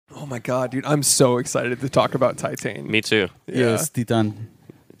my god, dude! I'm so excited to talk about Titane. Me too. Yeah. Yes, Titane.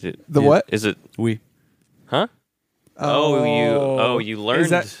 What? Is it? Oui. Huh? You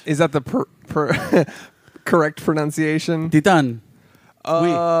learned. Is that the correct pronunciation? Titane.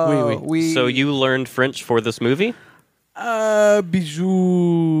 Oui. So you learned French for this movie?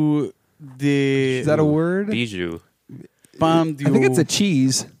 Bijou de... Is that a word? Bijou. Pain du... I think it's a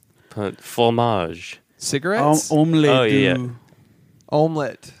cheese. Fromage. Cigarettes? Omelette Oh, yeah. du...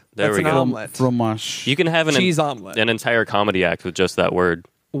 Omelette. There That's we an go. omelette. Fromage. You can have Cheese omelet. an entire comedy act with just that word.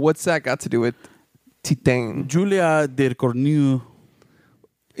 What's that got to do with Titane? Julia de Cornu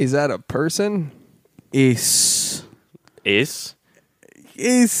Is that a person? is... Is?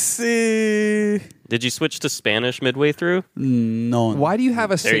 Did you switch to Spanish midway through? No. Why do you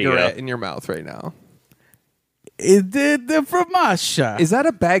have a There you cigarette go. in your mouth right now? The fromage. Is that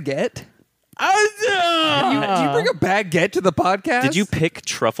a baguette? Do you bring a baguette to the podcast? Did you pick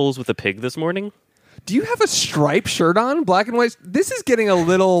truffles with a pig this morning? Do you have a striped shirt on? Black and white? This is getting a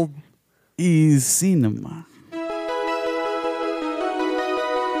little... Is cinema.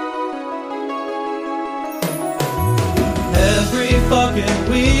 Every fucking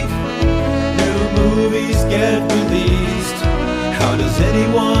week, new movies get released. How does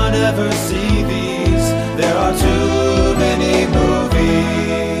anyone ever see these? There are too many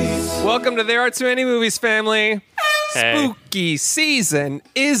movies. Welcome to There Are Too Many Movies, family. Hey. Spooky season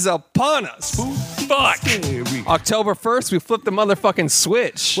is upon us. Fuck. October 1st, we flipped the motherfucking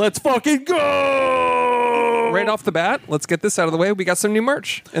switch. Let's fucking go! Right off the bat, let's get this out of the way. We got some new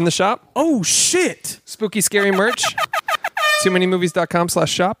merch in the shop. Oh, shit! Spooky, scary merch.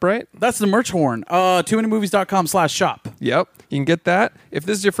 TooManyMovies.com/shop, right? That's the merch horn. TooManyMovies.com/shop. Yep. You can get that. If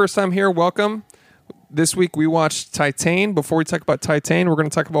this is your first time here, welcome. This week we watched Titane. Before we talk about Titane, we're going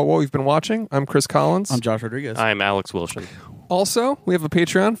to talk about what we've been watching. I'm Chris Collins. I'm Josh Rodriguez. I'm Alex Wilson. Also, we have a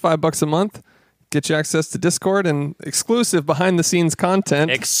Patreon, $5 a month. Get you access to Discord and exclusive behind-the-scenes content.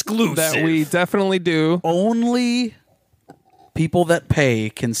 Exclusive. That we definitely do. Only people that pay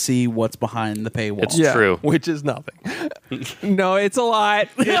can see what's behind the paywall. It's true. Which is nothing. No, it's a lot.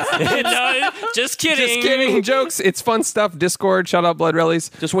 No, just kidding. Just kidding. Jokes. It's fun stuff. Discord. Shout out Blood Rallies.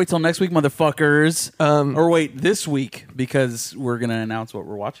 Just wait till next week, motherfuckers. Or wait, this week, because we're going to announce what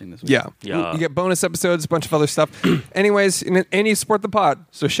we're watching this week. Yeah. Yeah. You get bonus episodes, a bunch of other stuff. Anyways, and you support the pod.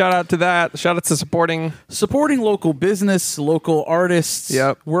 So shout out to that. Shout out to supporting. Supporting local business, local artists.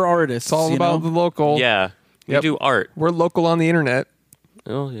 Yep. We're artists. It's all about the local. Yeah. You Yep. do art. We're local on the internet.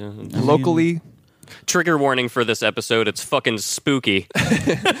 Oh, yeah. Locally. Trigger warning for this episode. It's fucking spooky.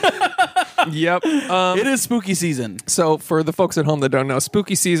 Yep. It is spooky season. So for the folks at home that don't know,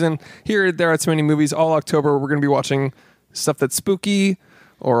 spooky season, here There Are Too Many Movies. All October, we're going to be watching stuff that's spooky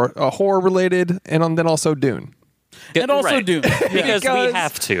or horror related, and then also Dune. And also Right. Dune. Because we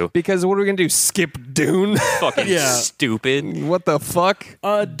have to. Because what are we going to do? Skip Dune? Fucking Yeah. stupid. What the fuck?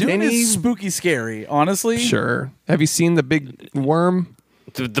 Dune Any- is spooky scary, honestly. Sure. Have you seen The Big Worm?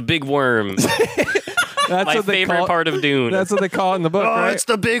 The big worm. That's My what they favorite call part of Dune. That's what they call it in the book, right?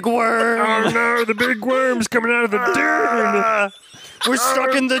 the big worm. Oh no, the big worm's coming out of the dune. We're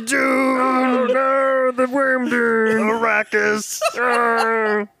stuck in the dune. Oh no, the worm dune. Arrakis.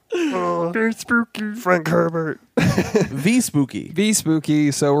 Very spooky. Frank Herbert. V spooky. Be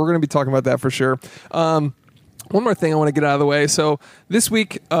spooky. So we're going to be talking about that for sure. One more thing I want to get out of the way. So this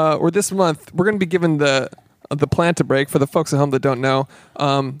week or this month, we're going to be giving the plant a break. For the folks at home that don't know,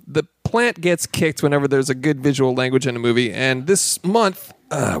 the plant gets kicked whenever there's a good visual language in a movie. And this month,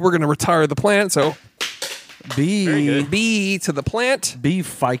 we're going to retire the plant. So B to the plant. B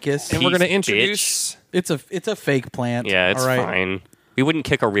ficus. And we're going to Peace, introduce... It's a fake plant. Yeah, it's all right? fine. We wouldn't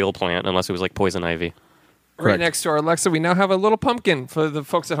kick a real plant unless it was like poison ivy. Right Correct. next to our Alexa, we now have a little pumpkin for the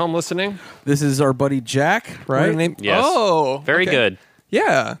folks at home listening. This is our buddy Jack, We're right? gonna name- Yes. Oh, Very okay. good.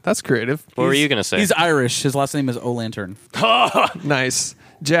 Yeah, that's creative. What were you going to say? He's Irish. His last name is O'Lantern. Nice.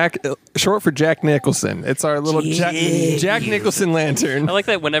 Jack, short for Jack Nicholson. It's our little Jack Nicholson lantern. I like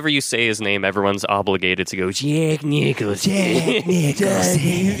that whenever you say his name, everyone's obligated to go, Jack Nicholson.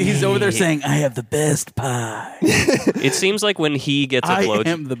 He's over there saying, "I have the best pie." It seems like when he gets a I blow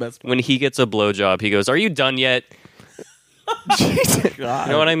am the best. when he gets a blowjob, he goes, "Are you done yet?" You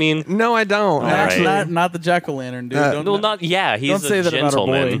know what I mean? No, I don't. right. Actually. Not the Jack O'Lantern, dude. Don't, Well, not yeah. He's don't say a that about our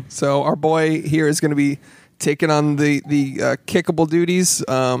gentleman. boy. So our boy here is going to be taking on the kickable duties,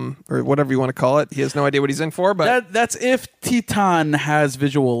 or whatever you want to call it. He has no idea what he's in for, but That's if Titane has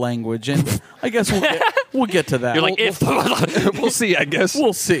visual language, and I guess we'll get to that. You're like, if we'll see, I guess.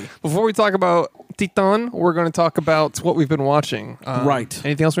 we'll see. Before we talk about Titane, we're going to talk about what we've been watching. Right.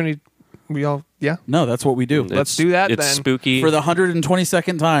 Anything else we need We all, yeah. No, that's what we do. Let's do that It's then. spooky. For the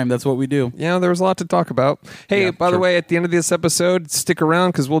 122nd time, that's what we do. Yeah, there was a lot to talk about. Hey, Yeah, by the sure. way, at the end of this episode, stick around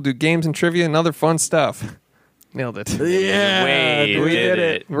because we'll do games and trivia and other fun stuff. Nailed it. Yeah. Wait, We did did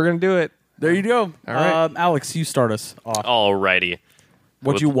it. We're going to do it. There you go. All right. Alex, you start us off. Alrighty.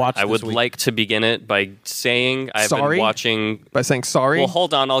 What you watched I this would week? like to begin it by saying I've Sorry? been watching... By saying sorry. Well,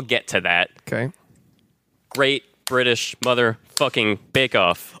 hold on. I'll get to that. Okay. Great British motherfucking Bake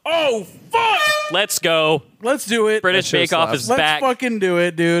Off. Oh, fuck! Let's go. Let's do it. British show Bake Off slaps. is Let's back. fucking do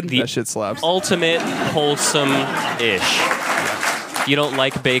it, dude. The That shit slaps. ultimate wholesome-ish. If you don't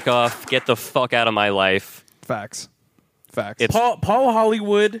like Bake Off, get the fuck out of my life. Facts. Facts. It's Paul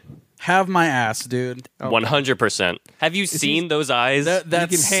Hollywood, have my ass, dude. 100%. Have you seen those eyes? That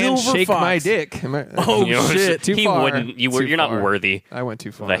you can silver handshake fox. my dick. Am I- Oh, You know, shit. Too he far. wouldn't. Too You're not far. worthy. I went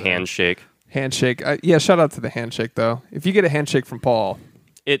too far. The there. handshake. Handshake. Yeah, shout out to the handshake, though. If you get a handshake from Paul,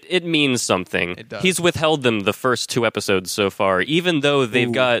 It means something. It does. He's withheld them the first 2 episodes so far, even though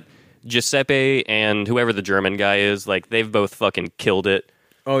they've got Giuseppe and whoever the German guy is. Like, they've both fucking killed it.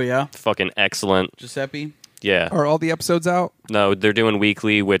 Oh, yeah? Fucking excellent. Giuseppe? Yeah. are all the episodes out? No, they're doing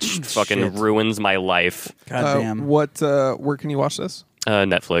weekly, which fucking Shit. ruins my life. God damn. Where can you watch this?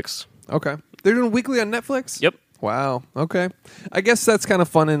 Netflix. Okay. They're doing weekly on Netflix? Yep. Wow. Okay. I guess that's kind of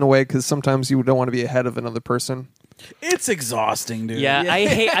fun in a way because sometimes you don't want to be ahead of another person. It's exhausting, dude. Yeah,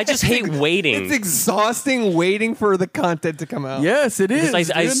 I just hate waiting. It's exhausting waiting for the content to come out. Yes, it is. Because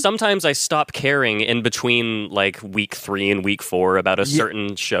I dude. sometimes I stop caring in between like week 3 and week 4 about a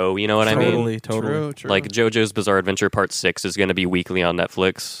certain show. You know what I mean? Totally, totally. True. Like JoJo's Bizarre Adventure Part 6 is going to be weekly on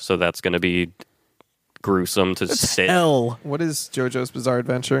Netflix, so that's going to be gruesome to sit. Hell. What is JoJo's Bizarre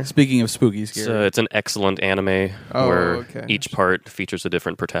Adventure? Speaking of spooky scary. It's an excellent anime Oh, where okay. each part features a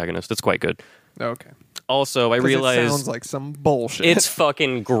different protagonist. It's quite good. Okay. Also, I 'Cause it realized sounds like some bullshit. it's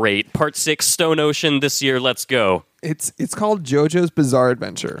fucking great. Part 6, Stone Ocean this year. Let's go. it's called JoJo's Bizarre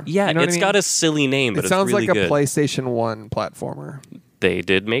Adventure. Yeah, You know what it's I mean? got a silly name, but It sounds it's really like a good. PlayStation 1 platformer. They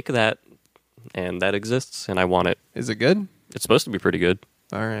did make that, and that exists, and I want it. Is it good? It's supposed to be pretty good.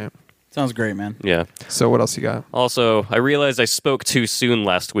 All right. Sounds great, man. Yeah. So what else you got? Also, I realized I spoke too soon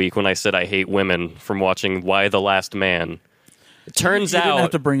last week when I said I hate women from watching Why the Last Man. It turns You didn't have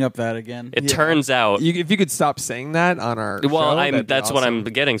out. to bring up that again. It turns out. If you could stop saying that on our Well, show, that'd be that's what I'm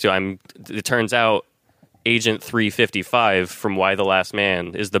awesome. getting to. It turns out Agent 355 from Why the Last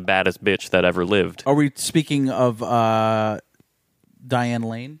Man is the baddest bitch that ever lived. Are we speaking of Diane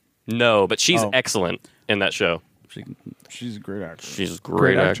Lane? No, but she's Oh. excellent in that show. She's a great actress. She's a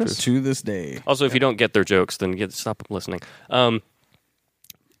Great great actress. actress. To this day. Also, if you don't get their jokes, then stop listening.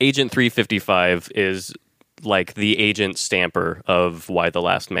 Agent 355 is like the Agent Stamper of Why the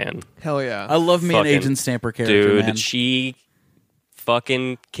Last Man. Hell yeah. I love me an Fucking- Agent Stamper character, Dude, man. she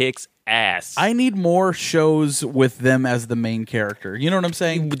fucking kicks ass. I need more shows with them as the main character. You know what I'm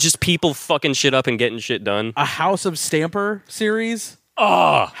saying? Just people fucking shit up and getting shit done. A House of Stamper series?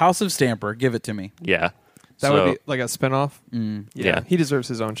 Oh, House of Stamper. Give it to me. yeah. that So- would be like a spinoff. Yeah. He deserves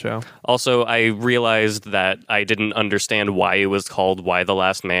his own show. Also, I realized that I didn't understand why it was called Why the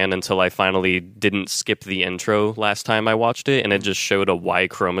Last Man until I finally didn't skip the intro last time I watched it, and it just showed a Y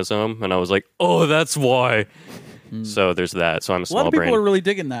chromosome, and I was like, oh, that's why. So there's that. So I'm a A small lot of people brain. are really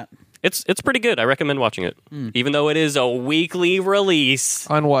digging that. It's pretty good. I recommend watching it, even though it is a weekly release.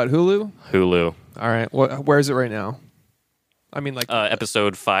 On what? Hulu? Hulu, All right. Where is it right now? I mean, like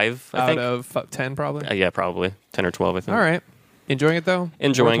episode 5, I out think. of 10, probably. Yeah, probably 10 or 12. I think. All right. Enjoying it though.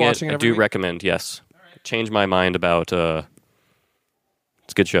 Enjoying Worth it. watching I every do week? recommend. Yes. Change my mind about. It's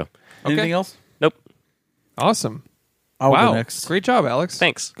a good show. Anything else? Nope. Awesome. I'll Wow. go next. Great job, Alex.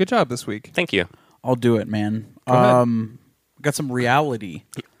 Thanks. Good job this week. Thank you. I'll do it, man. ahead. Got some reality.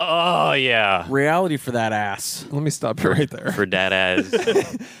 Oh yeah. Reality for that ass. Let me stop you right there. For dad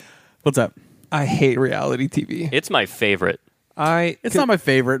ass. What's up? I hate reality TV. It's my favorite. It's not my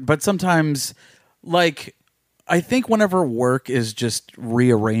favorite, but sometimes, like, I think whenever work is just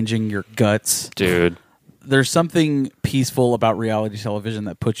rearranging your guts, Dude. there's something peaceful about reality television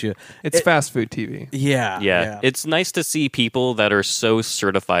that puts you. It's fast food TV. Yeah, Yeah. It's nice to see people that are so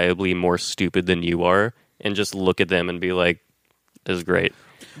certifiably more stupid than you are and just look at them and be like, this is great.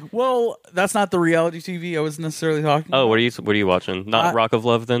 Well, that's not the reality TV I was necessarily talking about. Oh, what are you watching? Not Rock of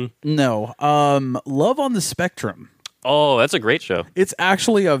Love then? No. Love on the Spectrum. Oh, that's a great show. It's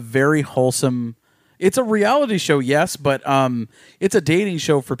actually a very wholesome. It's a reality show, yes, but it's a dating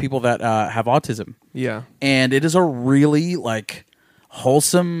show for people that have autism. Yeah. And it is a really like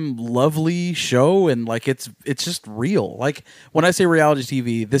wholesome, lovely show, and like it's just real. Like when I say reality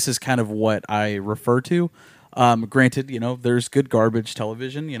TV, this is kind of what I refer to. Granted, there's good garbage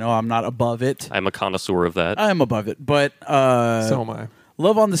television. I'm not above it. I'm a connoisseur of that. I'm above it, but So am I.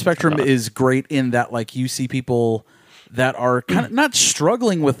 Love on the Spectrum is great in that you see people that are kind of not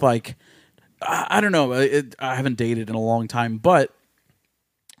struggling with I don't know. I haven't dated in a long time, but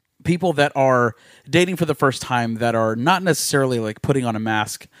people that are dating for the first time that are not necessarily putting on a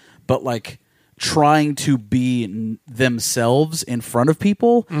mask, but trying to be themselves in front of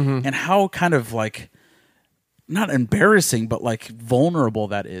people, and how kind of not embarrassing, but vulnerable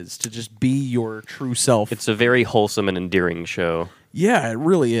that is to just be your true self. It's a very wholesome and endearing show. Yeah, it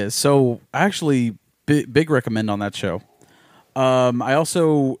really is. So actually, big recommend on that show. I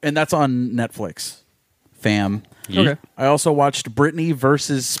also, and that's on Netflix, fam. Okay. I also watched Britney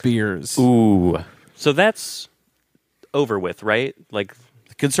versus Spears. Ooh. So that's over with, right? The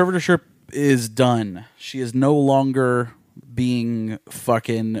conservatorship is done. She is no longer being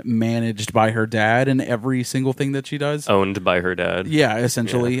fucking managed by her dad in every single thing that she does. Owned by her dad. Yeah,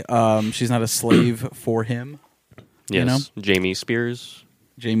 essentially. Yeah. She's not a slave for him. Yes. Jamie Spears.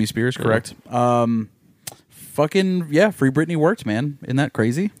 Jamie Spears, correct. Fucking, yeah, Free Britney worked, man. Isn't that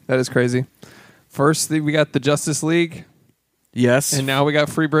crazy? That is crazy. First, we got the Justice League, Yes. and now we got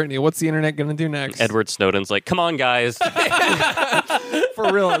Free Britney. What's the internet going to do next? Edward Snowden's like, come on, guys.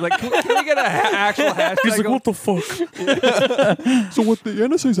 For real. Can we get an actual hashtag? He's like, what the fuck? So what the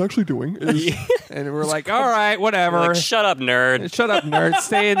NSA is actually doing is... And we're like, all right, whatever. Like, shut up, nerd. Shut up, nerd.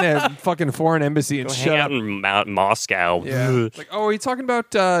 Stay in the fucking foreign embassy and Go shut hang up. out in Moscow. Yeah. It's like, oh, are you talking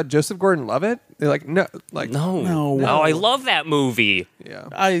about Joseph Gordon-Levitt? They're like, no. No. Oh, I love that movie. Yeah.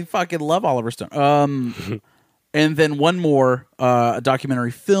 I fucking love Oliver Stone. And then one more a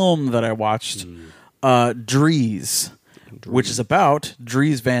documentary film that I watched, Dries, which is about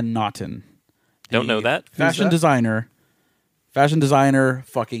Dries Van Noten. Don't know that. Fashion designer,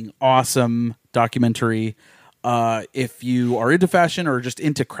 fucking awesome documentary. If you are into fashion or just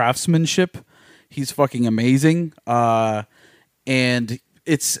into craftsmanship, he's fucking amazing. And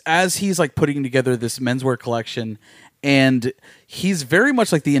it's as he's putting together this menswear collection, and he's very much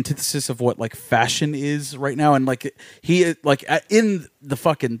the antithesis of what fashion is right now. And he in the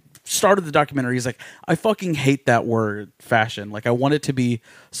fucking start of the documentary, he's like, I fucking hate that word fashion. I want it to be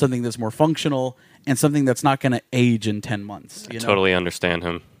something that's more functional and something that's not going to age in 10 months. You know? Totally understand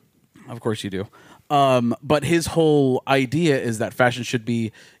him. Of course you do. But his whole idea is that fashion should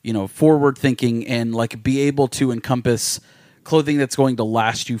be, forward thinking and be able to encompass clothing that's going to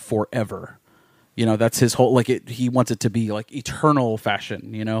last you forever. That's his whole he wants it to be eternal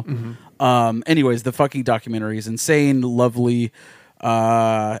fashion. Anyways, the fucking documentary is insane, lovely.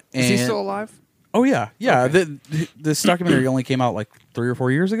 And Is he still alive? Oh yeah. Okay. This documentary only came out 3 or 4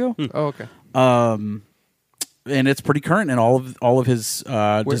 years ago. Oh, okay. And it's pretty current, and all of his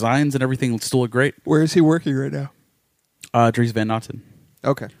designs and everything still look great. Where is he working right now? Dries Van Noten.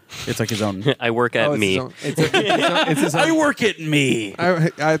 Okay. It's his own. I work at it's me. his own- it's his own. I work at me.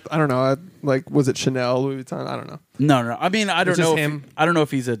 I don't know. Was it Chanel, Louis Vuitton? I don't know. No. I mean, I don't It's know. just him. I don't know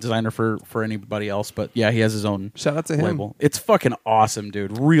if he's a designer for anybody else, but yeah, he has his own. Shout out to him. label. It's fucking awesome,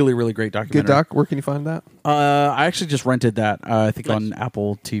 dude. Really, really great documentary. Good doc. Where can you find that? I actually just rented that. I think on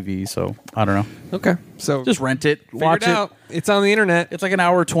Apple TV. So I don't know. Okay. So Just rent it, figure watch it out. It's on the internet. It's an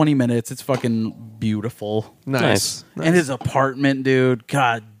hour 20 minutes. It's fucking beautiful. Nice. And his apartment, dude.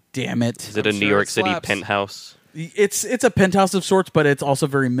 God damn it. Is it a I'm New sure York it City slaps. penthouse? It's a penthouse of sorts, but it's also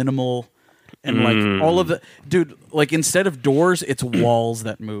very minimal. And all of the dude, instead of doors, it's walls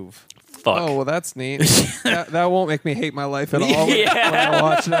that move. Fuck. Oh, well, that's neat. that won't make me hate my life at all Yeah. when I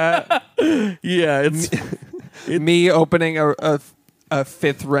watch that. Yeah, it's Me opening a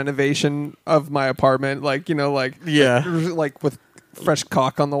fifth renovation of my apartment, Yeah. with fresh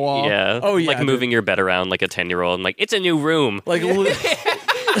caulk on the wall. Yeah. Oh, yeah, Like dude. moving your bed around like a 10-year-old and it's a new room.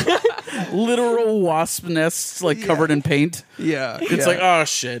 literal wasp nests covered in paint. Yeah. It's oh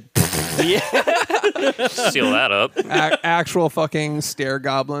shit. Seal that up. Actual fucking stair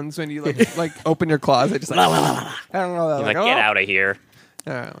goblins when you open your closet, just I don't know. You're like, get out of here.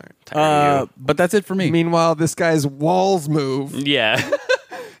 All right. Tired of But that's it for me. Meanwhile, this guy's walls move. you. Yeah.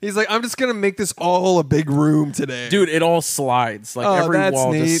 He's like, I'm just gonna make this all a big room today, Dude, it all slides. Every that's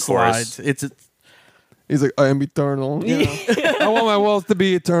wall neat. just slides. It's He's like, I am eternal. You know? I want my walls to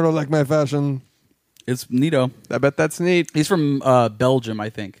be eternal like my fashion. neato. I bet that's neat. He's from Belgium, I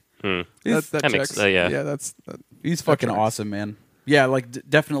think. That That makes- checks. yeah. Yeah, that's He's fucking tracks. awesome, man. Yeah,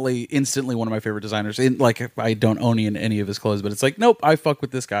 definitely, instantly one of my favorite designers. I don't own any of his clothes, but it's nope, I fuck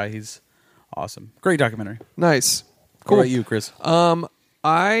with this guy. He's awesome. Great documentary. nice. Cool. What about you, Chris?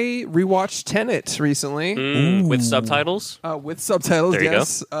 I rewatched Tenet recently With subtitles? with subtitles. There you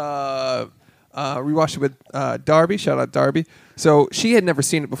yes. Rewatched it with Darby. Shout out Darby. So she had never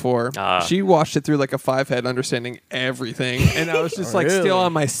seen it before. She watched it through like a 5-head, understanding everything, and I was just like Really? still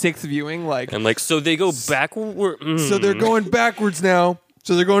on my 6th viewing. Like, And like, so they go backward. so they're going backwards now.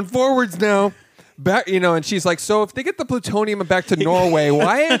 So they're going forwards now. Back, and she's like, so if they get the plutonium back to Norway,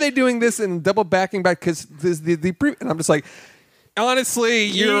 why are they doing this and double backing back? Because and I'm just like, honestly,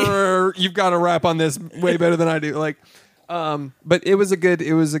 you've got a rap on this way better than I do. Like, but it was a good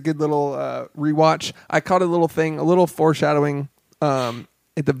little rewatch. I caught a little foreshadowing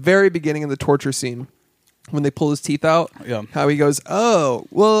at the very beginning of the torture scene when they pull his teeth out. Yeah. How he goes, oh,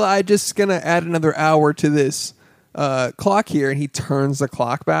 well, I just gonna add another hour to this clock here, and he turns the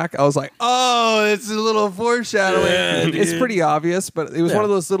clock back. I was like, oh, it's a little foreshadowing. Yeah, it's pretty obvious, but it was one of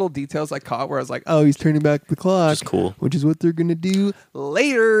those little details I caught where I was like, oh, he's turning back the clock. Which is cool. Which is what they're gonna do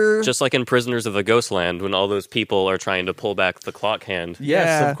later. Just like in Prisoners of the Ghostland, when all those people are trying to pull back the clock hand. Yes,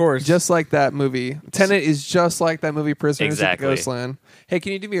 Yeah, of course. Just like that movie. Tenet is just like that movie, Prisoners Exactly. of the Ghostland. Hey,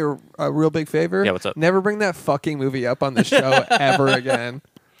 can you do me a real big favor? Yeah, what's up? Never bring that fucking movie up on the show ever again.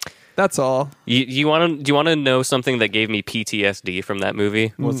 That's all. Do you want to know something that gave me PTSD from that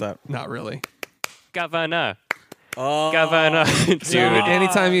movie? What's that? Not really. Governor. Oh, Governor. Dude.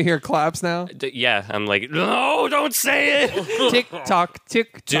 Anytime you hear claps now, Yeah, I'm like, no, don't say it. tick tock,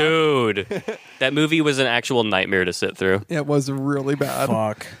 tick tock. Dude. That movie was an actual nightmare to sit through. It was really bad.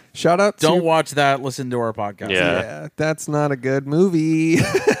 fuck. Shout out to Don't watch that. Listen to our podcast. Yeah. that's not a good movie.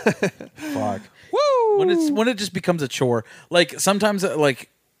 Fuck. Woo! When it just becomes a chore. Like sometimes, like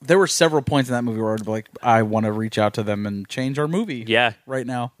there were several points in that movie where I'd be like, I want to reach out to them and change our movie. Yeah. Right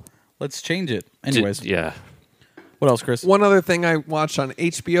now, let's change it. Anyways, Yeah. what else, Chris? One other thing I watched on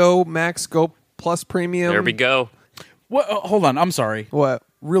HBO Max Go Plus Premium. There we go. What? Hold on. I'm sorry. What?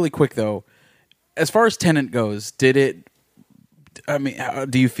 Really quick though, as far as Tenet goes, did it? I mean,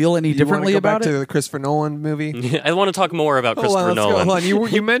 do you feel any You wanna differently go about back it? to the Christopher Nolan movie? I want to talk more about Christopher let's go. Nolan. Hold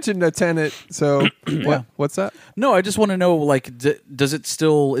on. You mentioned a Tenet, so what's that? No, I just want to know. Like, does it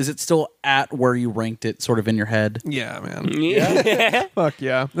still? Is it still at where you ranked it, sort of in your head? Yeah, man. Yeah. Fuck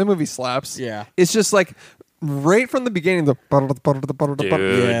yeah. The movie slaps. Yeah. It's just like right from the beginning, Dude,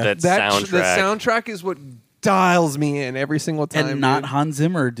 Yeah. that the soundtrack soundtrack is what dials me in every single time. And not dude. Hans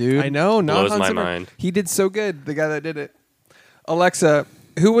Zimmer, dude. I know, not Blows Hans my Zimmer. mind. He did so good, the guy that did it. Alexa,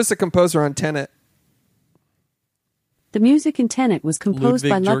 who was the composer on Tenet? The music in Tenet was composed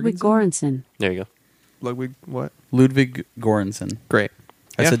by Ludwig Ludwig Göransson. There you go. Ludwig, what? Ludwig Göransson. Great.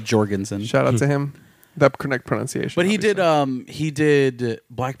 I Yeah. said Jorgensen. Shout out to him. The correct pronunciation. But obviously. he did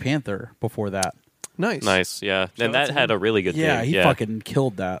Black Panther before that. Nice. Nice, yeah. Shout And out that to had him. a really good Yeah, theme. he fucking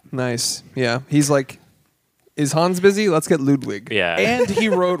killed that. Nice. Yeah. He's like, is Hans busy? Let's get Ludwig. Yeah. And he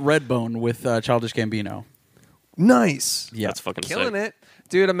wrote Redbone with Childish Gambino. Nice. Yeah, That's fucking Killing sick. it.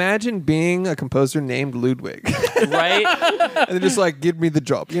 Dude, imagine being a composer named Ludwig. Right? And they're just like, give me the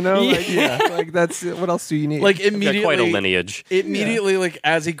job, you know? Like, yeah. Like, that's, what else do you need? Like Got immediately, quite a lineage. Immediately, like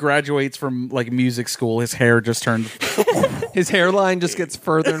as he graduates from like music school, his hair just turned. his hairline just gets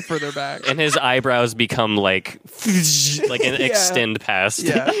further and further back. And his eyebrows become like an extend past.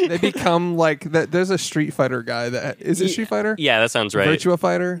 Yeah. They become like, that. There's a Street Fighter guy that, is it Street Fighter? Yeah, that sounds right. Virtua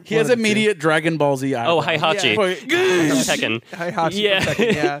Fighter? He has One of the two. immediate Dragon Ball Z eyebrows. Oh, Heihachi from Tekken. Hayachi Yeah. from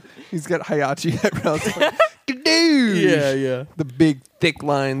Tekken, yeah. He's got Hayachi eyebrows. Dude. Yeah. The big, thick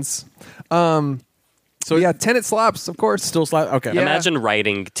lines. So yeah, Tenet slaps, of course. Still slap. Okay. Yeah. Imagine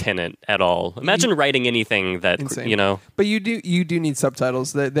writing Tenet at all. Imagine writing anything that, Insane. you know. But you do need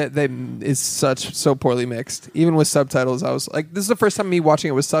subtitles. That is so poorly mixed. Even with subtitles, I was like, this is the first time me watching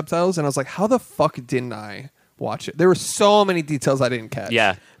it with subtitles, and I was like, how the fuck didn't I watch it? There were so many details I didn't catch.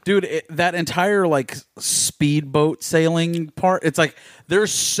 Yeah. Dude, that entire like speedboat sailing part, it's like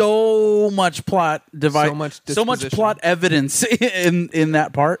there's so much plot device, So much so much disposition. plot evidence in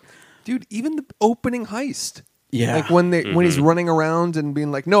that part. Dude, even the opening heist. Yeah. Like when he's running around and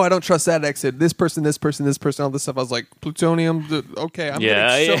being like, no, I don't trust that exit. This person, all this stuff. I was like, plutonium. Okay, I'm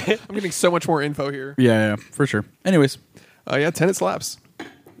getting so much more info here. Yeah, for sure. Anyways, Yeah, Tenet slaps.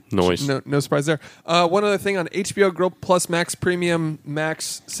 Noise. No surprise there. One other thing on HBO Girl Plus Max Premium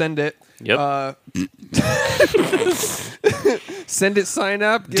Max, send it. Yep. Send it. Sign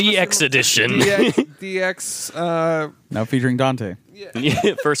up. Give us DX some- edition. DX. now featuring Dante.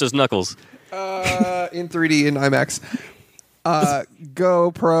 Versus Knuckles. In 3D in IMAX.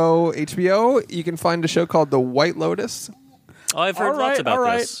 GoPro HBO. You can find a show called The White Lotus. Oh, I've heard lots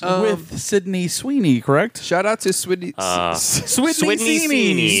about this. With Sydney Sweeney, correct? Shout out to Swidney. Swidney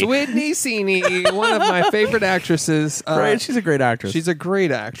Sweeney. Swidney Sweeney, one of my favorite actresses. Right, she's a great actress. She's a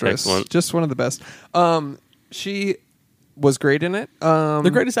great actress. Excellent. Just one of the best. She was great in it. The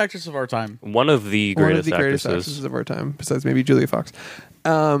greatest actress of our time. One of the One of greatest the greatest actresses. actresses of our time, besides maybe Julia Fox.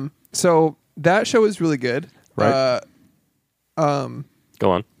 So that show is really good. Right.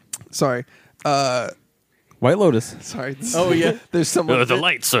 Go on. Sorry. White Lotus. Sorry. Oh, yeah. There's someone. The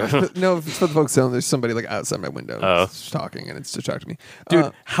lights. No, for the folks at home, there's somebody like outside my window that's talking, and it's distracting me.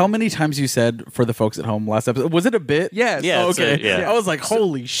 Dude, how many times you said for the folks at home last episode? Was it a bit? Yes. Yeah, Oh, it's okay. yeah. I was like,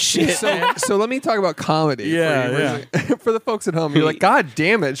 holy shit. So let me talk about comedy. Yeah, For the folks at home, you're like, God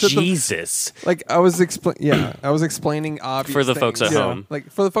damn it! shut the-" Jesus. Like I was explaining obvious For the things. folks at home.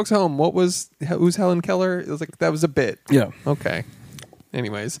 Like for the folks at home, who's Helen Keller? It was like that was a bit. Yeah. Okay.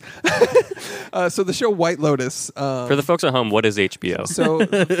 Anyways, so the show White Lotus. For the folks at home, what is HBO? So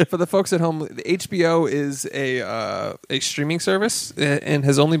for the folks at home, the HBO is a streaming service and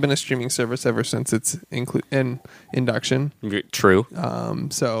has only been a streaming service ever since its induction. True.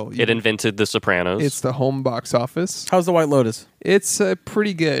 So It invented The Sopranos. it's the home box office. How's the White Lotus? It's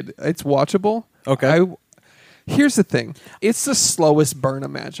pretty good. It's watchable. Okay. Here's the thing. It's the slowest burn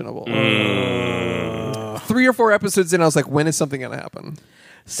imaginable. 3 or 4 episodes in, I was like, when is something going to happen?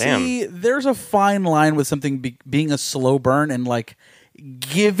 Damn. See, there's a fine line with something being a slow burn and like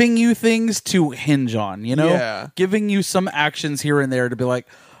giving you things to hinge on, you know? Yeah. Giving you some actions here and there to be like,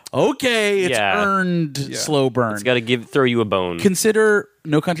 okay, it's Yeah. earned slow burn. It's got to throw you a bone. Consider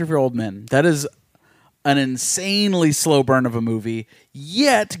No Country for Old Men. That is an insanely slow burn of a movie,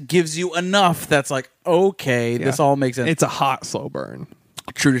 yet gives you enough that's like, okay, this all makes sense. It's a hot slow burn.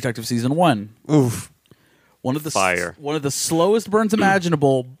 True Detective Season 1. Oof. One of the Fire. one of the slowest burns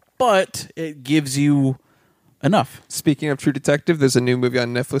imaginable, but it gives you enough. Speaking of True Detective, there's a new movie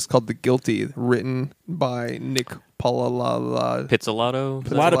on Netflix called The Guilty, written by Nick Palalala. Pizzolato?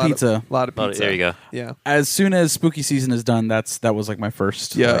 A lot of pizza. A lot of pizza. There you go. Yeah. As soon as spooky season is done, that was like my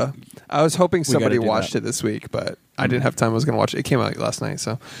first. Yeah. like, I was hoping somebody gotta do watched that. it this week, but I didn't have time. I was going to watch it. It came out last night.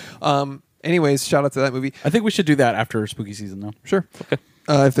 So, anyways, shout out to that movie. I think we should do that after spooky season, though. Sure. Okay.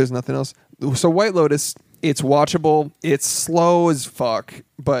 If there's nothing else. So White Lotus, it's watchable. It's slow as fuck,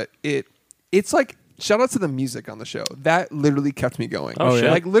 but it's like, shout out to the music on the show. That literally kept me going. Oh, shit.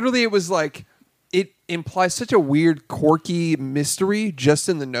 Like literally it was like, it implies such a weird, quirky mystery just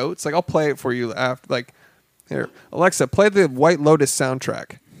in the notes. Like I'll play it for you after, like, here. Alexa, play the White Lotus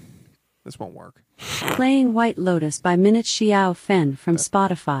soundtrack. This won't work. Playing White Lotus by Minute Xiao Fen from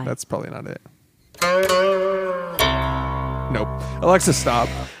Spotify. That's probably not it. Nope. Alexa, stop.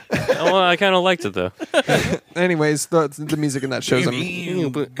 Oh, well, I kind of liked it, though. Anyways, the music in that show's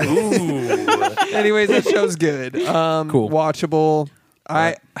anyways, that show's good. Cool. Watchable.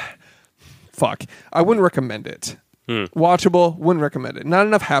 I wouldn't recommend it. Watchable, wouldn't recommend it. Not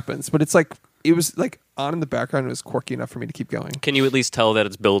enough happens, but it's like it was like on in the background. It was quirky enough for me to keep going. Can you at least tell that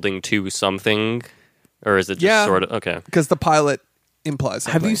it's building to something? Or is it just sort of... Okay. Because the pilot implies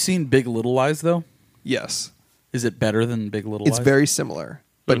something. Have you seen Big Little Lies, though? Yes. Is it better than Big Little It's Lies? very similar,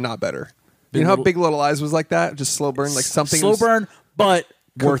 but not better. Big you know how Little- Big Little Lies was like that? Just slow burn, like something slow was burn, but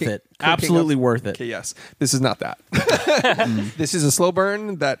worth cooking- it. cooking Absolutely up. worth it. Okay, yes. This is not that. This is a slow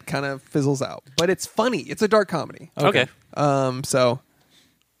burn that kind of fizzles out, but it's funny. It's a dark comedy. Okay. So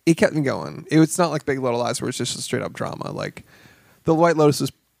it kept me going. It's not like Big Little Lies where it's just a straight up drama. Like the White Lotus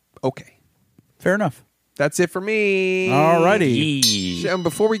was okay. Fair enough. That's it for me. Alrighty. Yee. And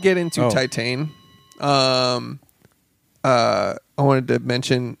before we get into Titane, I wanted to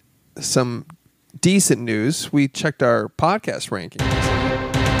mention some decent news. We checked our podcast rankings.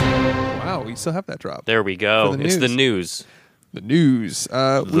 Wow, we still have that drop. There we go. For the It's the news. news. The news.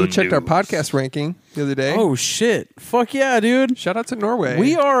 We checked our news. podcast ranking the other day. Oh shit! Fuck yeah, dude. Shout out to Norway.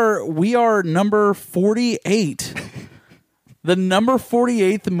 We are number 48. The number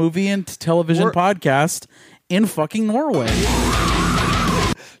 48th movie and television We're- podcast in fucking Norway.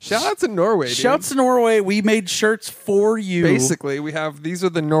 Shout out to Norway. Dude. Shouts to Norway. We made shirts for you. Basically, we have these are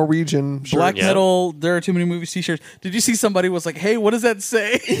the Norwegian shirts. Black Yeah. Metal, There Are Too Many Movies t-shirts. Did you see somebody was like, hey, what does that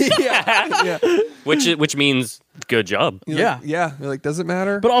say? yeah. Which means good job. You're Yeah. like, yeah. You're like, does it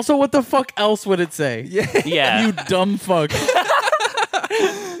matter? But also, what the fuck else would it say? yeah. Yeah. You dumb fuck.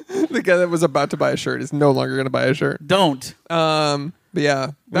 The guy that was about to buy a shirt is no longer going to buy a shirt. Don't. But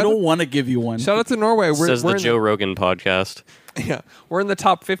yeah, We don't want to give you one. Shout out to Norway. Says we're the in Joe Rogan podcast. yeah, we're in the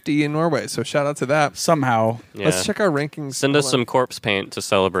top 50 in Norway. So shout out to that. Somehow. Yeah. Let's check our rankings. Send us Hold some on. corpse paint to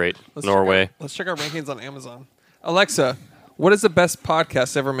celebrate Let's Norway. Let's check our rankings on Amazon. Alexa, what is the best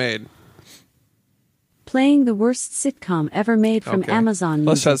podcast ever made? Playing the worst sitcom ever made from Okay. Amazon.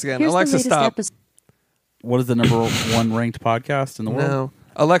 Let's try Music. this again. Here's Alexa, the latest stop. episode. What is the number one ranked podcast in the world? No.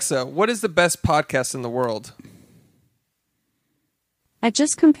 Alexa, what is the best podcast in the world? I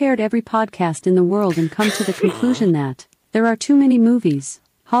just compared every podcast in the world and come to the conclusion that There are too many movies.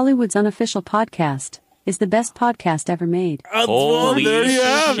 Hollywood's unofficial podcast is the best podcast ever made. Holy there you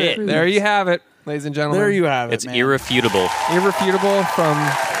have shit. it. There you have it, ladies and gentlemen. There you have it. It's man. irrefutable. Irrefutable from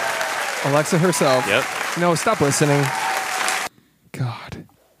Alexa herself. Yep. No, stop listening. God.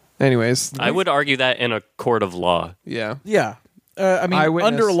 Anyways. I would argue that in a court of law. Yeah. Yeah. I mean, Eyewitness.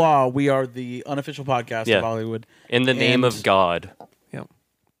 under law, we are the unofficial podcast Yeah. of Hollywood. In the name And- of God. Yep.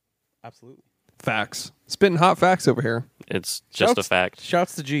 Absolutely. Facts. Spitting hot facts over here. It's just a fact.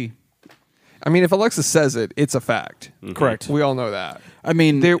 Shouts to G. I mean, if Alexa says it, it's a fact. Correct. We all know that. I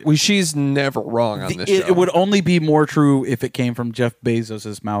mean, She's never wrong on this show. it would only be more true if it came from Jeff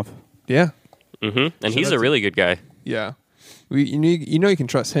Bezos' mouth. Yeah. And he's a really good guy. Yeah. You know you can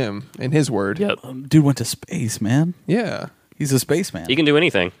trust him and his word. Yep. Dude went to space, man. Yeah. He's a spaceman. He can do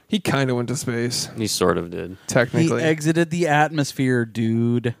anything. He kind of went to space, He sort of did. He technically. exited the atmosphere,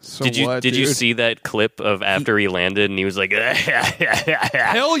 dude. So Did you what, did you dude? see that clip of after he landed and he was like,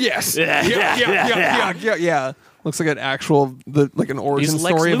 Hell yes. Yeah. Looks like an actual, like an origin He's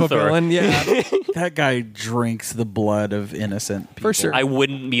Lex story of a Luthor. villain. Yeah. That guy drinks the blood of innocent people. For sure. I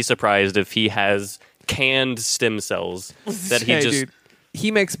wouldn't be surprised if he has canned stem cells that he Hey, just. dude, he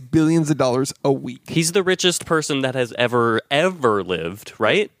makes billions of dollars a week. He's the richest person that has ever lived,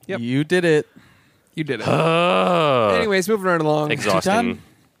 right? Yep. You did it. You did it. Oh, Anyways, moving right along. exhausting.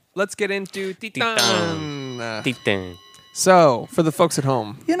 Let's get into Titane. Titane. So, for the folks at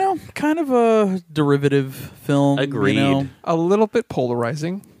home, You know, kind of a derivative film. Agreed. You know? a little bit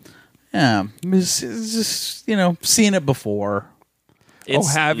polarizing. Yeah. It's just, seen it before.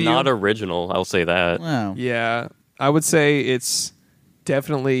 It's have you? not original. I'll say that. Wow. Yeah, I would say it's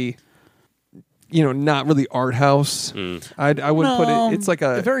definitely, not really art house. I would put it. It's like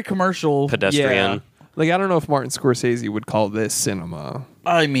a very commercial. Pedestrian. yeah. Like I don't know if Martin Scorsese would call this cinema.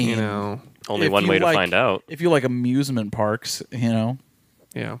 I mean, You know, Only if one you way to like- find out. If you like amusement parks, yeah.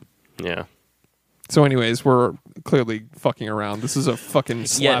 Yeah. So, anyways, we're clearly fucking around. This is a fucking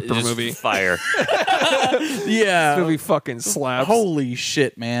slapper just movie. Fire. yeah. This movie fucking slaps. Holy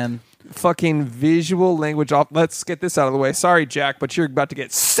shit, man. Fucking visual language off. Let's get this out of the way. Sorry, Jack, but you're about to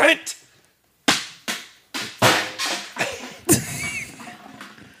get sent.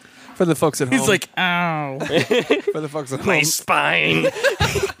 For the folks at home. He's like, ow. for the folks at My home. spine.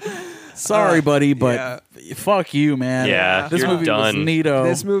 Sorry, buddy, but yeah. fuck you, man. Yeah, this you're movie done. was neato.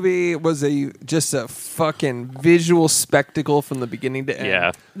 This movie was just a fucking visual spectacle from the beginning to end.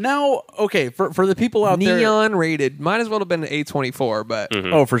 Yeah. Now, okay, for the people out there. Neon rated. Might as well have been an A24, but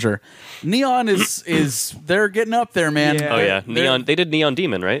Oh, for sure. Neon is they're getting up there, man. Yeah. Oh yeah. They're- Neon. They did Neon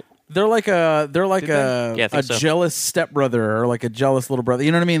Demon, right? They're like a Yeah, I think so. jealous stepbrother or like a jealous little brother.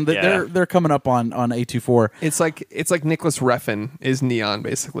 You know what I mean? Yeah. They're coming up on A24. it's like Nicholas Refn is Neon,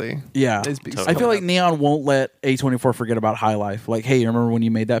 basically. Yeah. It's beast I feel coming like up. Neon won't let A24 forget about High Life. Like, hey, you remember when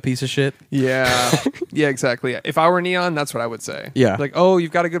you made that piece of shit? Yeah. Yeah, exactly. If I were Neon, that's what I would say. Yeah. Like, oh,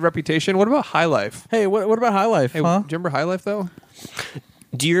 you've got a good reputation. What about High Life? Hey, what about High Life? Hey, huh? do you remember High Life, though?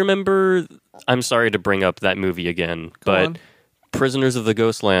 Do you remember? I'm sorry to bring up that movie again, but on. Prisoners of the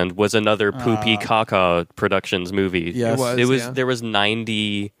Ghostland was another Poopy Caca Productions movie. Yes. It was, yeah. There was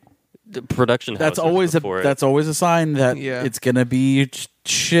 90 production That's houses always before it. that's always a sign that Yeah. it's gonna be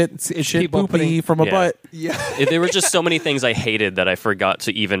shit it's shit people poopy putting- from a Yeah. butt. Yeah. There were just so many things I hated that I forgot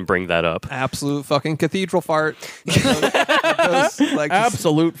to even bring that up. Absolute fucking cathedral fart. Like,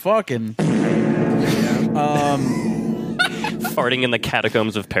 Absolute fucking. Farting in the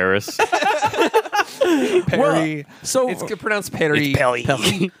catacombs of Paris. Perry. So It's pronounced Perry.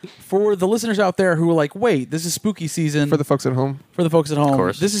 for the listeners out there who are like, wait, this is spooky season. For the folks at home. For the folks at home,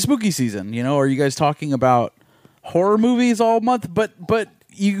 course. this is spooky season. Are you guys talking about horror movies all month? But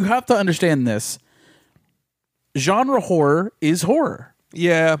you have to understand this. Genre horror is horror.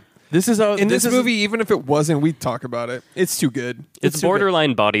 Yeah. This is a In this is- movie, even if it wasn't, we'd talk about it. It's too good. It's too good.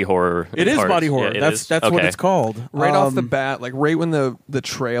 borderline body horror. It in is parts. body horror. Yeah, it that's is? what Okay. it's called. Right off the bat, like right when the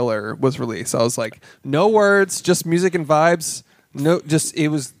trailer was released, I was like, no words, just music and vibes. No, it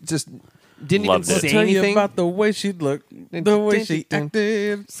was just didn't Loved even it. say Tell you anything. about the way she looked, the way she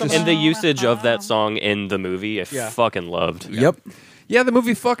acted. And the usage of that song in the movie, I Yeah. fucking loved. Yep. Yeah, the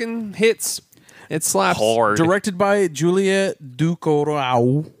movie fucking hits. It slaps. Hard. Directed by Julia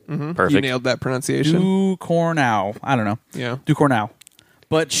Ducournau. Perfect. You nailed that pronunciation. Ducournau. I don't know. Yeah. Ducournau.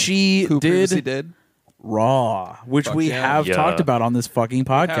 But she Who previously did did. Raw, which Fuck we yeah. have Yeah. talked about on this fucking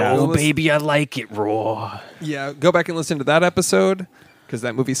podcast. Oh, baby, I like it raw. Yeah, go back and listen to that episode because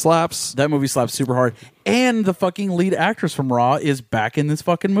that movie slaps. That movie slaps super hard. And the fucking lead actress from Raw is back in this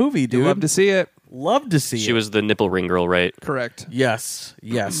fucking movie, You dude. love to see it. Love to see She it. was the nipple ring girl, right? Correct. Yes.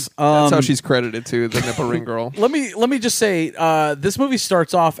 That's how she's credited to, the nipple ring girl. Let me just say, this movie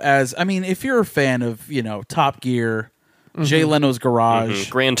starts off as, I mean, if you're a fan of, Top Gear, Jay Leno's Garage,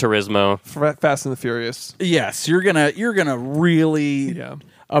 Gran Turismo. Fast and the Furious. yes, you're gonna really Yeah.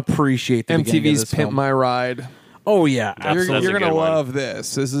 appreciate the beginning of MTV's this Pimp film. My Ride. Oh yeah, That's You're a going to good one. love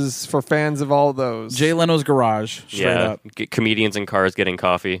this. This is for fans of all those. Jay Leno's Garage, straight Yeah, up. comedians in cars getting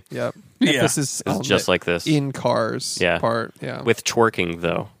coffee Yep. Yeah. Emphasis It's on just the like this. in cars Yeah. part. Yeah. with twerking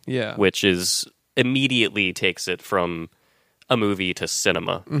though. Yeah. which is immediately takes it from a movie to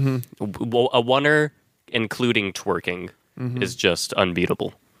cinema. A oneer, including twerking, is just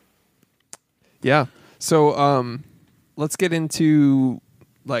unbeatable. Yeah. So let's get into,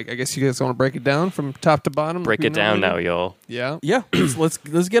 like, I guess you guys want to break it down from top to bottom. Break like we it down now, normally do? y'all. Yeah. Yeah, let's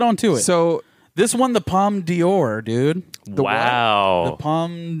get on to it. So this won the Palme d'Or, dude. Wow, The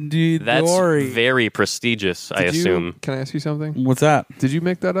Palme d'Or. that's very prestigious. I did you- assume. Can I ask you something? What's that? Did you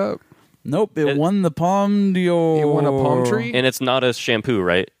make that up? Nope, it won the Palme d'Or. It won a palm tree? And it's not a shampoo,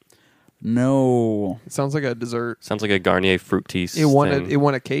 right? No, It sounds like a dessert. Sounds like a Garnier Fructis. It won thing. it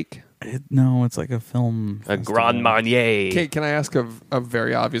won a cake. no, it's like a film. A festival. Grand Marnier. Okay, can I ask a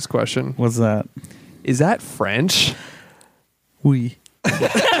very obvious question? What's that? Is that French? Oui.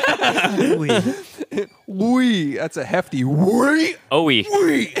 Oui, that's a hefty oui. Oh, we.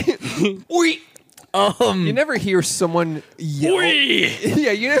 Oui. You never hear someone yell.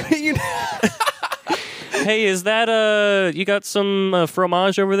 Yeah, you Hey, is that you got some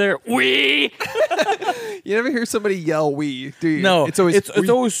fromage over there? We. you never hear somebody yell oui, do you? No, it's always it's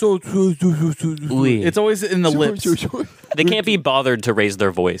always so. Oui. It's always in the lips. They can't be bothered to raise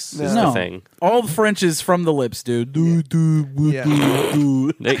their voice. Is the No, thing. all the French is from the lips, dude. Yeah.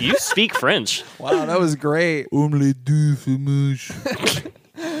 You speak French. Wow, that was great. Omelette du fromage.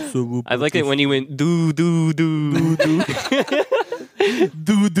 I like it when you went do do do do.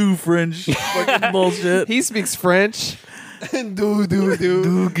 Do French. Fucking bullshit. He speaks French. do.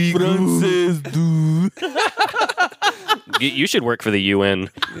 Francis do. You should work for the UN.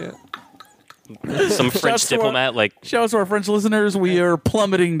 Yeah. Some French Shouts to our- diplomat, like, Shout out to our French listeners. We are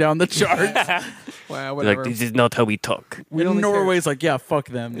plummeting down the charts. Wow, whatever. this is not how we talk. We only Norway's like, yeah, fuck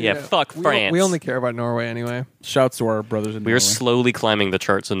them. Yeah, fuck we, France. we only care about Norway anyway. Shouts to our brothers in We are Norway. slowly climbing the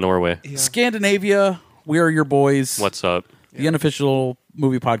charts in Norway. Scandinavia, we are your boys. What's up? The unofficial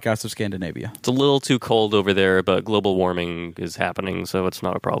movie podcast of Scandinavia. It's a little too cold over there, but global warming is happening, so it's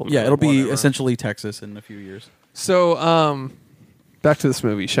not a problem. Yeah, it'll be Whatever. essentially Texas in a few years. So, back to this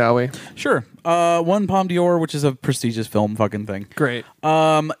movie, shall we? Sure. One Palme d'Or, which is a prestigious film fucking thing. Great.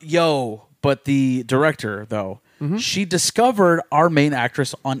 But the director, though, she discovered our main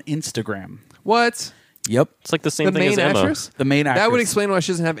actress on Instagram. What? Yep. It's like the same The thing main as Emma. actress? The main actress. That would explain why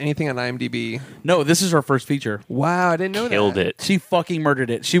she doesn't have anything on IMDb. No, this is her first feature. Wow, I didn't know Killed that. it. She fucking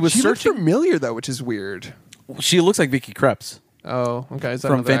murdered it. She was She looked searching. familiar though, which is weird. She looks like Vicky Krieps. Oh, okay. Is that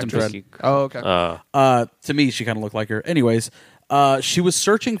From another Phantom actress? Thread. Oh, okay. To me, she kind of looked like her. Anyways, she was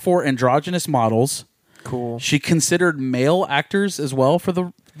searching for androgynous models. Cool. She considered male actors as well for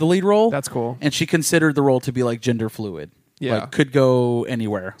the lead role. That's cool. And she considered the role to be like gender fluid. Yeah. Like could go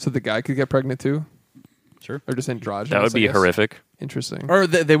anywhere. So the guy could get pregnant too, Sure. or just androgynous? That would I be guess? horrific. Interesting. Or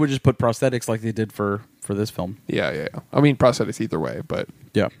they would just put prosthetics like they did for this film. Yeah. I mean, prosthetics either way, but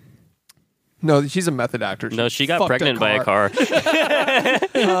Yeah. no, she's a method actor. No, she got fucked pregnant by a car.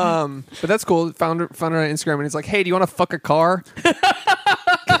 But that's cool. Found her on Instagram, and he's like, "Hey, do you want to fuck a car?"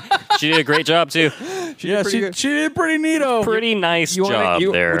 She did a great job, too. Yeah, pretty good. she did pretty neato. Pretty nice You wanna-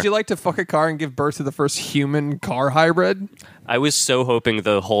 job there. Would you like to fuck a car and give birth to the first human car hybrid? I was so hoping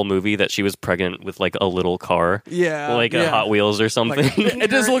the whole movie that she was pregnant with like a little car. Yeah. Like a Yeah. Hot Wheels or something. It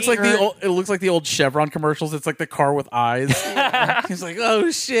just looks like it looks like the old Chevron commercials. It's like the car with eyes. He's like, oh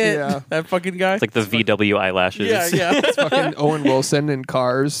shit, Yeah. that fucking guy. like the VW eyelashes. yeah. Fucking Owen Wilson in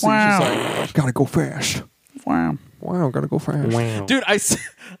Cars. Wow. He's just like, gotta go fast. Wow. Wow, gotta go fast. Wow. Dude, I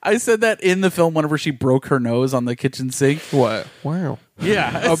said that in the film whenever she broke her nose on the kitchen sink. What? Wow.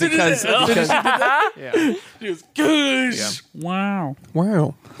 Yeah. Oh, because yeah. she was gosh. Wow.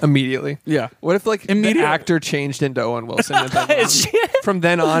 Wow. Immediately. Yeah. What if like the Immediate- actor changed into Owen Wilson? And then from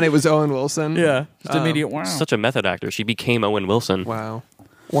then on, it was Owen Wilson. Yeah. Just immediate wow. Such a method actor. She became Owen Wilson. Wow.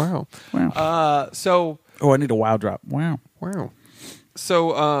 Wow. Wow. So Oh, I need a wow drop. Wow. wow.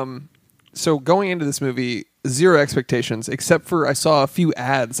 So going into this movie, zero expectations, except for I saw a few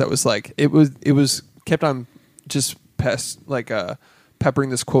ads that was like it was kept on just peppering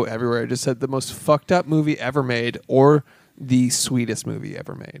this quote everywhere. It just said the most fucked up movie ever made or the sweetest movie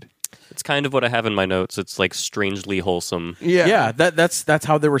ever made. It's kind of what I have in my notes. It's like strangely wholesome. Yeah. That's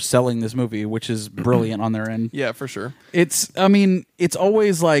how they were selling this movie, which is brilliant on their end. Yeah, for sure. It's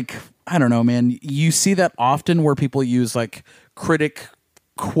always like, I don't know, man. You see that often where people use like critic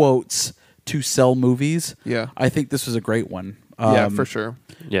quotes to sell movies. Yeah. I think this was a great one. Yeah, for sure.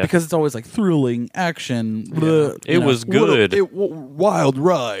 Yeah. Because it's always like thrilling action. bleh, It you know. was good. Wild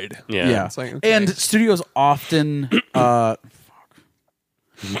ride. Yeah. Yeah. It's like, okay. And studios often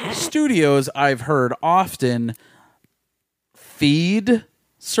studios I've heard often feed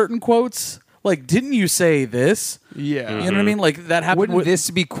certain quotes. Like, didn't you say this? Yeah. You know what I mean? Like that happened Wouldn't with this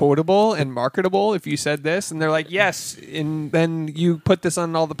be quotable and marketable if you said this? And they're like, yes. And then you put this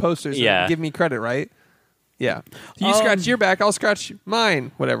on all the posters. Yeah. And give me credit, right? Yeah. You scratch your back, I'll scratch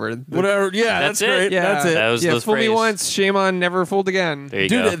mine. Whatever. whatever. Yeah, That's that's, it. great. Yeah. That's it. That was Yeah, the fool me phrase. once, shame on, never fooled again. There you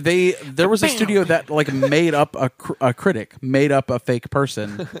go. Dude, there was a studio that like made up a critic, made up a fake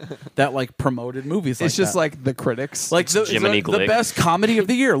person that like promoted movies. It's just that. like the critics. like Jiminy the Glick. best comedy of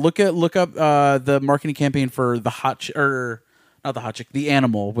the year. Look up the marketing campaign for the not the hot chick, the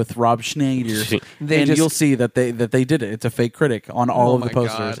animal with Rob Schneider, They and just- you'll see that they did it. It's a fake critic on all Oh of the my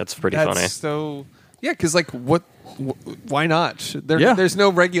posters. God. That's pretty That's funny. So, yeah, because like, why not? Yeah. There's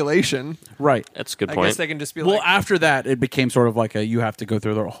no regulation. Right. That's a good I point. guess they can just be Well, like, after that, it became sort of like you have to go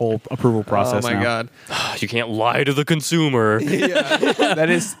through the whole approval process. oh my now. God. You can't lie to the consumer. Yeah. that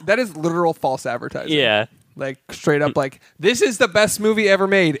is literal false advertising. Yeah. Like straight up, like this is the best movie ever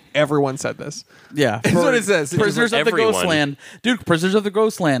made. Everyone said this. Yeah, That's what it says. It's Prisoners like of the everyone. Ghostland, dude. Prisoners of the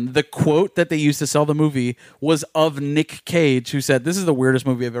Ghostland. The quote that they used to sell the movie was of Nick Cage, who said, "This is the weirdest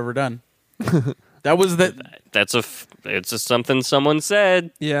movie I've ever done." That was that. It's just something someone said.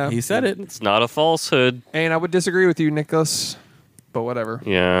 Yeah, He said it. It's not a falsehood. and I would disagree with you, Nicholas. But whatever.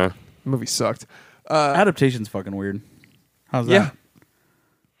 Yeah. The movie sucked. Adaptation's fucking weird. How's that? Yeah,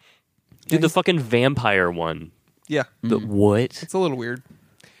 Dude, the fucking vampire one. yeah. The what? It's a little weird.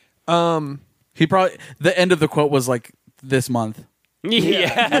 He probably the end of the quote was like this month. Yeah.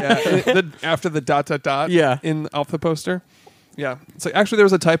 Yeah, after the ... Yeah. in off the poster. Yeah, it's like actually there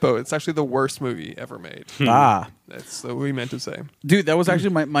was a typo. It's actually the worst movie ever made. That's what we meant to say. Dude, that was actually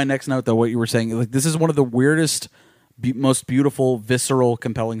my next note though. What you were saying, like this is one of the weirdest, most beautiful, visceral,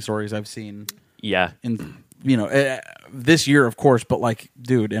 compelling stories I've seen Yeah. in this year, of course, but like,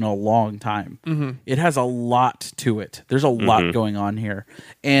 dude, in a long time. It has a lot to it. There's a lot going on here,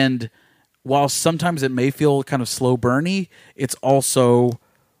 and while sometimes it may feel kind of slow burny, it's also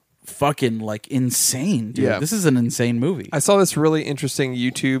fucking like insane, dude. Yeah. This is an insane movie. I saw this really interesting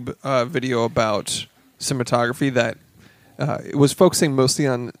YouTube video about cinematography that it was focusing mostly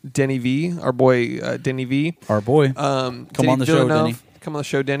on Denny V, our boy Denny V. Our boy, Come on the show, Denny. Come on the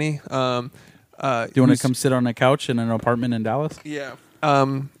show, Denny. do you want to come sit on a couch in an apartment in Dallas? Yeah.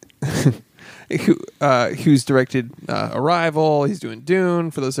 Who's directed Arrival. He's doing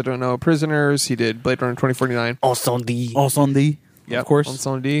Dune. For those that don't know, Prisoners. He did Blade Runner 2049. Also on the, Yep, of course.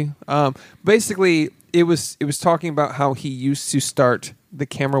 on Sony D. Basically, it was talking about how he used to start. The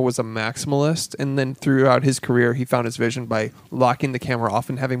camera was a maximalist, and then throughout his career, he found his vision by locking the camera off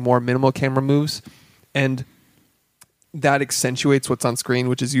and having more minimal camera moves, and that accentuates what's on screen,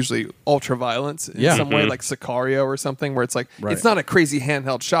 which is usually ultra violence in some way, like Sicario or something, where it's like it's not a crazy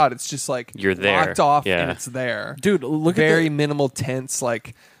handheld shot; it's just like You're there. locked off, Yeah. and it's there, Dude, look very at minimal tense,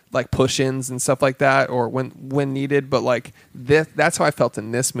 like push-ins and stuff like that, or when needed. But like that's how I felt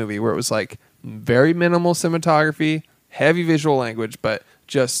in this movie, where it was like very minimal cinematography, heavy visual language, but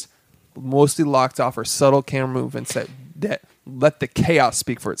just mostly locked off or subtle camera movements that let the chaos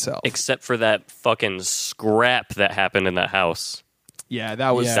speak for itself. Except for that fucking scrap that happened in that house. Yeah, that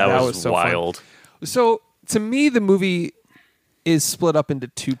was That was so fun. wild. So to me, the movie is split up into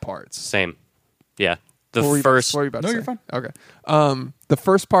two parts. Same. Yeah. The What were you- first. what were you about to No, say? you're fine. Okay. The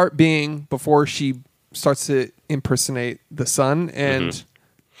first part being before she starts to impersonate the son, and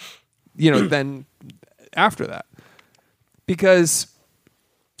then after that, because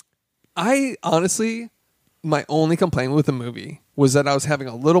I honestly, my only complaint with the movie was that I was having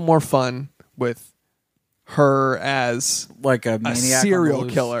a little more fun with her as like a maniac on the serial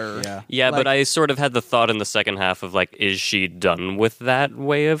loose. killer. Yeah. Yeah, Like- but I sort of had the thought in the second half of like, is she done with that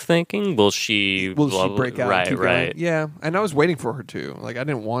way of thinking? Will she break out? Right, and keep right. Going? Yeah, and I was waiting for her to. Like, I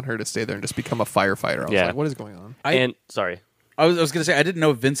didn't want her to stay there and just become a firefighter. I was Yeah. like, what is going on? And sorry. I was gonna say I didn't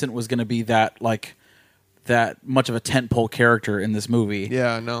know Vincent was gonna be that much of a tentpole character in this movie.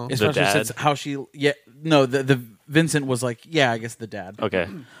 Yeah, no. Especially dad? since how she the Vincent was like, yeah, I guess the dad. Okay.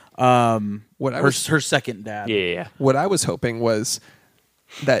 What I was Her second dad. Yeah. what I was hoping was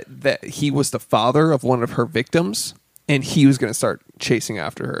that he was the father of one of her victims, and he was going to start chasing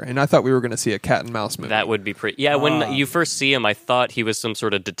after her. And I thought we were going to see a cat and mouse movie. That would be pretty. Yeah, when you first see him, I thought he was some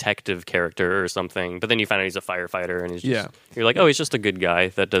sort of detective character or something. But then you find out he's a firefighter, and you're like, oh, he's just a good guy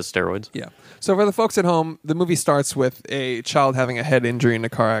that does steroids. Yeah. So for the folks at home, the movie starts with a child having a head injury in a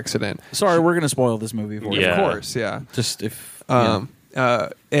car accident. Sorry, we're going to spoil this movie for you. Yeah. Of course, yeah. Just if...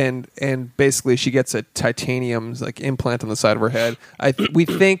 And basically she gets a titanium implant on the side of her head. We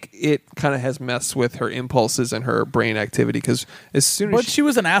think it kind of has messed with her impulses and her brain activity because as soon as But she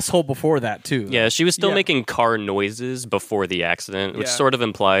was an asshole before that, too. Yeah, she was still Yeah. making car noises before the accident, which Yeah. sort of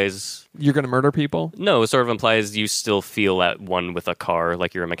implies... you're going to murder people. No, it sort of implies you still feel at one with a car,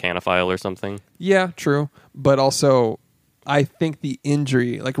 like you're a mechanophile or something. Yeah, true. But also, I think the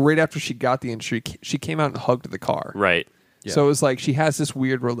injury, like right after she got the injury, she came out and hugged the car. Right. Yeah. So it was like she has this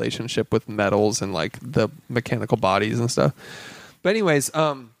weird relationship with metals and like the mechanical bodies and stuff. But anyways,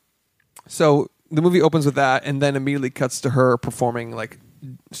 so the movie opens with that and then immediately cuts to her performing like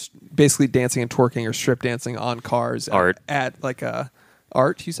basically dancing and twerking or strip dancing on cars at like a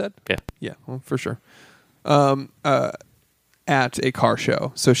art, you said? Yeah. Yeah, well, for sure. At a car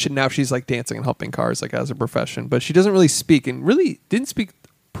show. So now she's like dancing and helping cars like as a profession, but she doesn't really speak and really didn't speak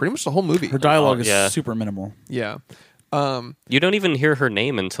pretty much the whole movie. Her dialogue is yeah. super minimal. Yeah. You don't even hear her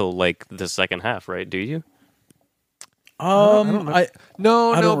name until like the second half, right? Do you? No,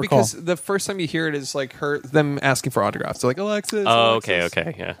 I don't recall. because the first time you hear it is like them asking for autographs. They're like Alexis. Oh, Alexis,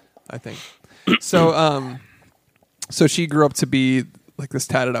 okay, yeah. I think. So, so she grew up to be like this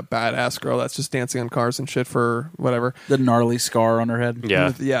tatted up badass girl that's just dancing on cars and shit for whatever. The gnarly scar on her head.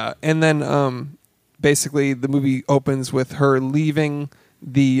 Yeah. Yeah, and then basically the movie opens with her leaving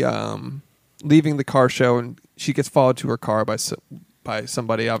the car show, and she gets followed to her car by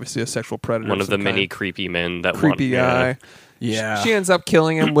somebody, obviously a sexual predator. One of the some many kind. creepy men that Creepy guy. Yeah. She ends up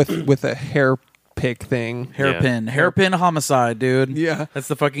killing him with a hair pick thing. Hairpin homicide, dude. Yeah. That's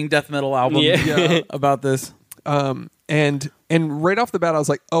the fucking death metal album Yeah. about this. And right off the bat, I was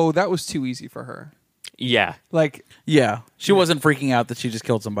like, oh, that was too easy for her. Yeah. Like, Yeah. She wasn't freaking out that she just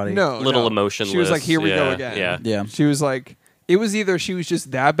killed somebody. no, Little no. emotionless. She was like, here we go Yeah, again. yeah. Yeah. She was like, it was either she was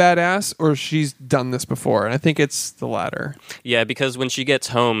just that badass or she's done this before, and I think it's the latter. Yeah, because when she gets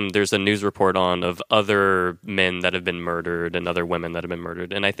home, there's a news report on of other men that have been murdered and other women that have been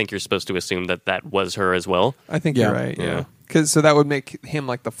murdered, and I think you're supposed to assume that that was her as well, I think Yeah. you're right. Yeah. Yeah, because so that would make him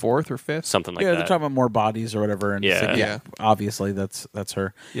like the fourth or fifth. something like Yeah, that. they're talking about more bodies or whatever. And Yeah. so, Yeah. obviously that's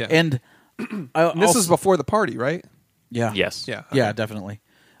her. Yeah. And And this is before the party, right? yeah. Yes. Yeah. Yeah, definitely.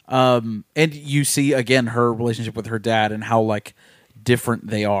 And you see again her relationship with her dad and how like different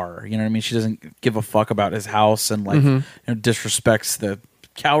they are. You know what I mean? She doesn't give a fuck about his house and like disrespects the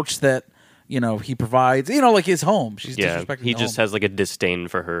couch that he provides. Like his home. She's Yeah, disrespecting. he the just home. has like a disdain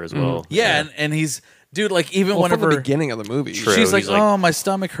for her as well. Yeah, and he's dude. Like even Well, from whenever the beginning of the movie, True. she's like, He's like- "Oh, my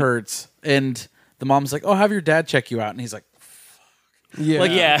stomach hurts," and the mom's like, "Oh, have your dad check you out," and he's like, yeah,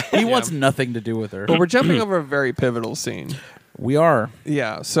 "Like, Yeah. he wants nothing to do with her." But we're jumping over a very pivotal scene. We are.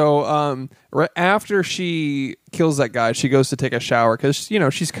 Yeah. So, right after she kills that guy, she goes to take a shower because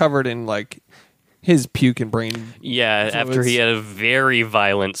she's covered in like his puke and brain. Yeah, So after he it's- had a very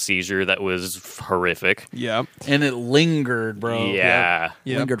violent seizure that was horrific. Yeah. And it lingered, bro. Yeah.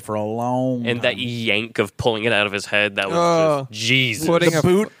 Yep. Lingered for a long And time. that yank of pulling it out of his head, that was Oh. just Jesus. Putting the a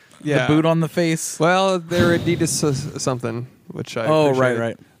boot, yeah. the boot on the face. Well, they're Adidas something, which I Oh, appreciate.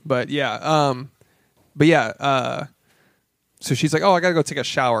 right. But yeah, so she's like, oh, I gotta go take a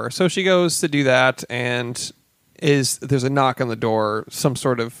shower. So she goes to do that, and there's a knock on the door, some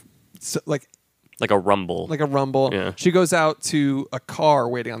sort of like Like a rumble. a rumble. Yeah. She goes out to a car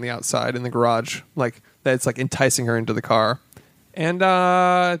waiting on the outside in the garage, like that's like enticing her into the car, and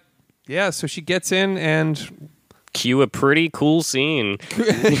so she gets in and. Cue a pretty cool scene.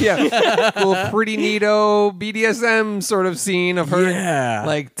 Yeah, little pretty neato BDSM sort of scene of her Yeah.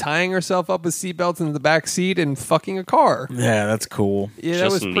 like tying herself up with seatbelts in the back seat and fucking a car. Yeah, that's cool. Yeah, that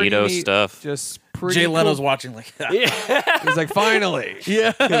Just was pretty neato neat. stuff. Just pretty. Jay Leno's cool. watching like, He's like, finally.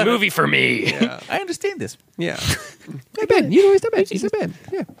 yeah, A movie for me. Yeah, I understand this. yeah. Hey Ben, you know he's the Ben. He's the Ben.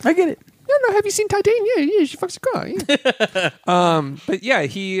 Yeah. I get it. No, have you seen Titane? Yeah, she fucks a car. Yeah. But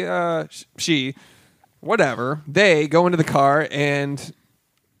yeah, she, whatever. They go into the car and,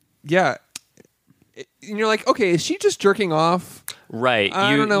 yeah. And you're like, okay, is she just jerking off? Right.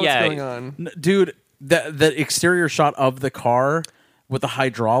 I don't know yeah, what's going on. Dude, the exterior shot of the car with the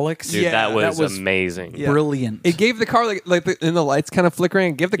hydraulics. Dude, Yeah, that was that was- amazing. Yeah. Brilliant. It gave the car and the lights kind of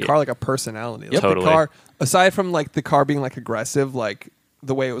flickering. It gave the car like a personality. Like Totally. The car, aside from like the car being like aggressive, like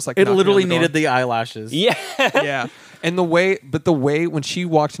the way it was like It knocking literally on the door. needed the eyelashes. Yeah. Yeah. And the way when she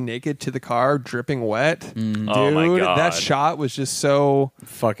walked naked to the car, dripping wet, dude, Oh my God. that shot was just so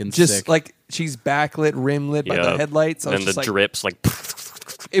Fucking just sick. like she's backlit, rim lit by the Yep. headlights. I was And just the like, drips like.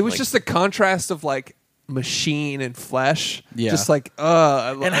 it was like- just the contrast of like machine and flesh. Yeah. Just like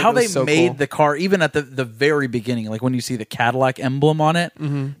and how it was they so made cool. the car, even at the very beginning, like when you see the Cadillac emblem on it,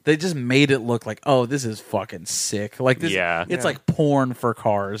 they just made it look like, oh, this is fucking sick. Like this, Yeah. it's Yeah. like porn for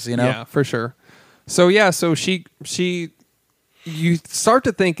cars, you know? Yeah, for sure. So she you start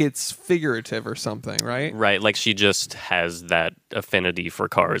to think it's figurative or something, right? Right, like she just has that affinity for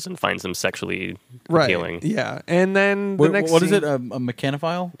cars and finds them sexually Right. appealing. Yeah. And then the next What is scene- it? A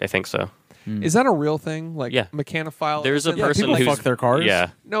mechanophile? I think so. Is that a real thing? Like Yeah. mechanophile? There's a Isn't, like, person people who's fuck their cars? Yeah,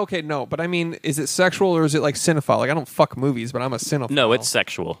 No, okay, no. But I mean, is it sexual or is it like cinephile? Like I don't fuck movies, but I'm a cinephile. no, it's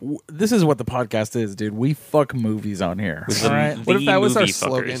sexual. This is what the podcast is, dude. We fuck movies on here. It's All the- right? What if that was our movie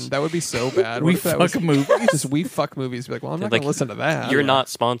slogan? fuckers. That would be so bad. We What if that fuck was movies. just we fuck movies. Be like, well, I'm not Like, going to listen to that. You're not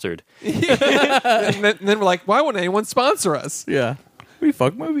sponsored. and then we're like, why wouldn't anyone sponsor us? Yeah. We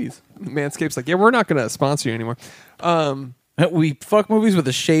fuck movies. Manscaped's like, yeah, we're not going to sponsor you anymore. We fuck movies with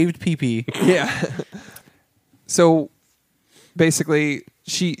a shaved pee-pee. Yeah. So basically,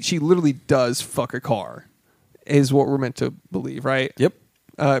 she literally does fuck a car, is what we're meant to believe, right? Yep.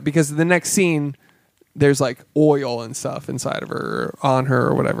 Because the next scene, there's like oil and stuff inside of her, on her,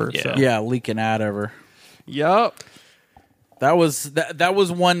 or whatever. Yeah. So. Yeah, leaking out of her. Yep. That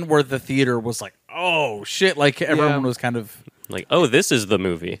was one where the theater was like, oh shit! Like everyone Yeah. was kind of Like, oh, this is the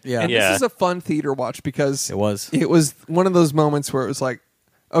movie. Yeah. And yeah. this is a fun theater watch because It was. It was one of those moments where it was like,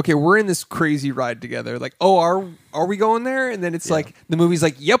 okay, we're in this crazy ride together. Like, oh, are we going there? And then it's like the movie's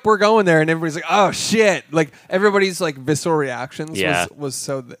like, yep, we're going there, and everybody's like, oh shit! Like everybody's like visceral reactions Yeah. was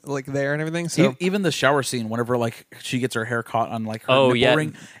so like there and everything. So Even the shower scene, whenever like she gets her hair caught on like her Oh, nipple yeah.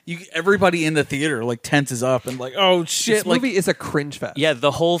 ring, everybody in the theater like tenses up and like, oh shit! this Like movie is a cringe fest. Yeah,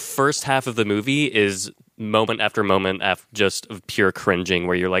 the whole first half of the movie is moment after moment just of pure cringing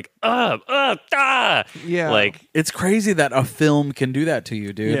where you're like, ah. Yeah. Like, it's crazy that a film can do that to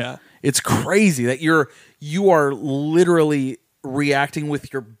you, dude. Yeah. It's crazy that you are literally reacting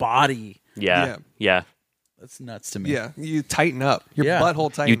with your body. yeah. That's nuts to me. Yeah, you tighten up. Your Yeah. butthole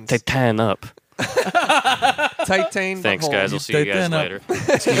You tightens. Titane up. Titane. Thanks, butthole. guys. I'll see you guys Titane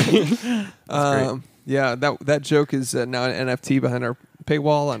up. later. Yeah, that joke is now an NFT behind our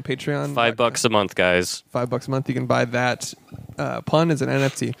paywall on Patreon. $5 a month, guys. $5 a month. You can buy that pun as an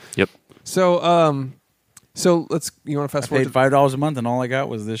NFT. Yep. So let's. You want to fast Paid forward? $5 a month, and all I got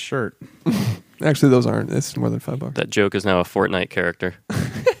was this shirt. Actually, those aren't. It's more than $5. That joke is now a Fortnite character.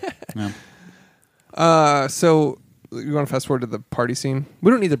 So you want to fast forward to the party scene?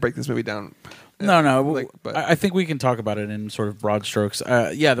 We don't need to break this movie down. No. Like, but- I think we can talk about it in sort of broad strokes.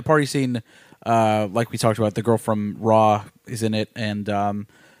 Yeah, the party scene, like we talked about, the girl from Raw is in it, and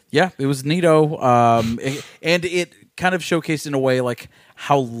yeah, it was neato. And it kind of showcased in a way like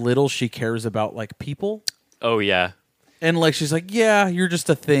how little she cares about like people. Oh, yeah. And like she's like, yeah, you're just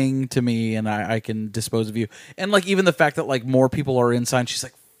a thing to me, and I can dispose of you. And like even the fact that like more people are inside, she's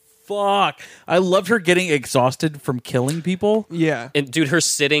like, fuck. I loved her getting exhausted from killing people. Yeah. And dude, her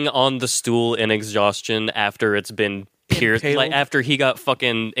sitting on the stool in exhaustion after it's been pierced, Impaled. like after he got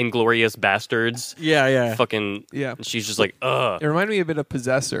fucking Inglorious Bastards. Yeah. Fucking Yeah. She's just like, ugh. It reminded me a bit of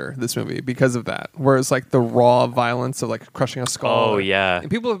Possessor, this movie, because of that. Where it's like the raw violence of like crushing a skull. Oh, yeah. And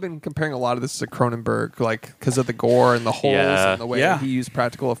people have been comparing a lot of this to Cronenberg, like because of the gore and the holes Yeah. and the way Yeah. he used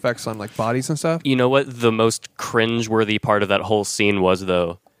practical effects on like bodies and stuff. You know what the most cringe-worthy part of that whole scene was,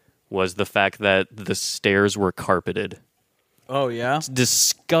 though? Was the fact that the stairs were carpeted. Oh yeah.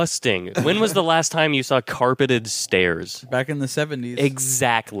 Disgusting. When was the last time you saw carpeted stairs? Back in the 70s.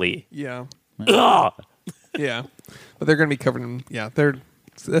 Exactly. Yeah. Ugh. Yeah. But they're going to be covered in,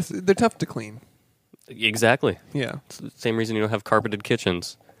 they're tough to clean. Exactly. Yeah. It's the same reason you don't have carpeted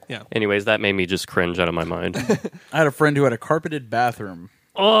kitchens. Yeah. Anyways, that made me just cringe out of my mind. I had a friend who had a carpeted bathroom.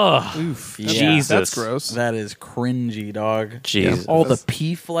 Ugh. Oof. Yeah. Jesus. That's gross. That is cringy, dog. Jesus. All the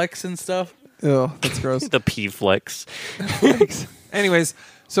pee flex and stuff. Oh, that's gross. The P-flex. Anyways,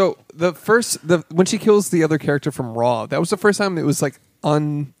 so when she kills the other character from Raw, that was the first time it was like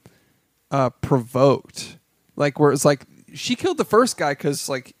unprovoked. Like where it's like she killed the first guy because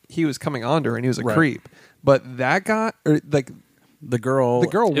like he was coming on to her and he was a Right. creep. But that guy, or like The girl.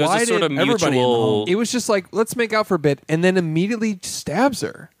 It was why a sort did of everybody in the mutual... home- it was just like, let's make out for a bit, and then immediately stabs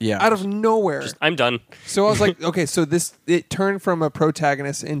her. Yeah. Out of nowhere. I'm done. So I was like, okay, so it turned from a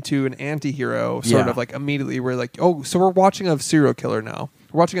protagonist into an anti-hero sort Yeah. of like immediately. We're like, oh, so we're watching a serial killer now.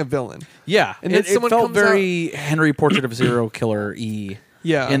 We're watching a villain. Yeah. And then it someone felt comes very Henry Portrait of a Serial Killer-y.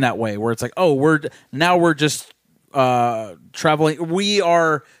 Yeah. In that way, where it's like, oh, we're just traveling. We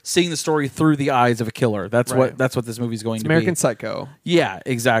are seeing the story through the eyes of a killer. That's Right. what this movie's going to American be. Psycho. Yeah,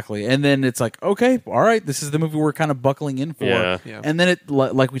 exactly. And then it's like, okay, all right, this is the movie we're kind of buckling in for. Yeah. Yeah. And then it,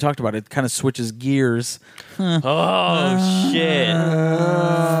 like we talked about, it kind of switches gears. Oh shit!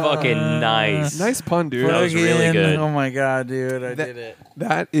 Fucking nice. Nice pun, dude. That was really Again. good. Oh my god, dude, I did it.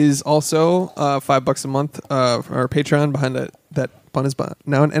 That is also $5 a month for our Patreon behind that pun is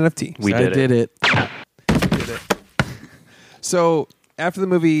now an NFT. We I did it. Did it. So after the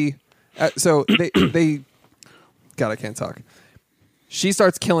movie, so they, God, I can't talk. She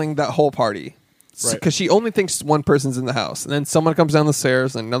starts killing that whole party Right. because she only thinks one person's in the house, and then someone comes down the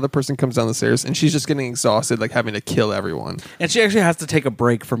stairs, and another person comes down the stairs, and she's just getting exhausted, like having to kill everyone. And she actually has to take a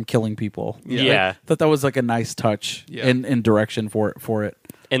break from killing people. Yeah. Thought that was like a nice touch Yeah. in direction for it.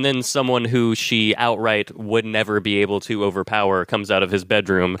 And then someone who she outright would never be able to overpower comes out of his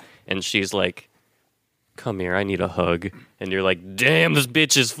bedroom, and she's like, "Come here, I need a hug." And you're like, "Damn, this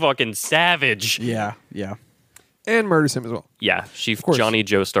bitch is fucking savage." Yeah, yeah. And murders him as well. Yeah, she course. Johnny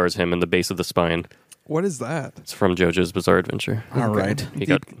Joe stars him in the base of the spine. What is that? It's from JoJo's Bizarre Adventure. All right. He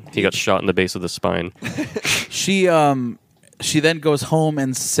got shot in the base of the spine. She then goes home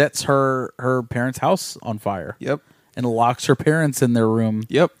and sets her parents' house on fire. Yep. And locks her parents in their room.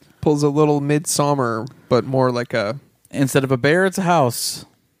 Yep. Pulls a little Midsummer, but more like a Instead of a bear, it's a house.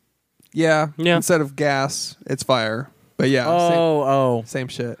 Yeah. Instead of gas, it's fire. But yeah, same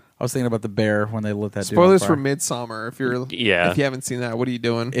shit. I was thinking about the bear when they lit that dude on Spoilers fire. for Midsummer. If you haven't seen that, what are you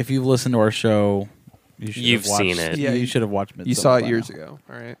doing? If you've listened to our show, You've seen it. Yeah, you should have watched Midsommar You saw it by years now. ago.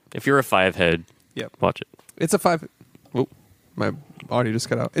 All right. If you're a 5-head, Yep. watch it. It's a 5. Oh, my audio just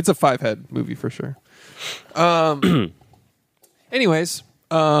cut out. It's a 5-head movie for sure. Anyways,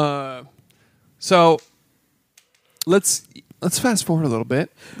 so let's fast forward a little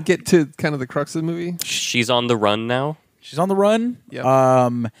bit. Get to kind of the crux of the movie. She's on the run now. She's on the run. Yep.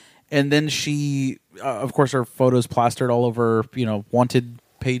 And then she, of course, her photos plastered all over, wanted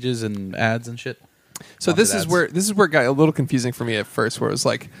pages and ads and shit. So Wanted this is where it got a little confusing for me at first, where it was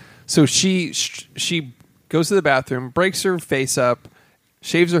like, so she goes to the bathroom, breaks her face up,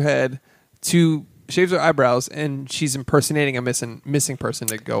 shaves her head, shaves her eyebrows, and she's impersonating a missing person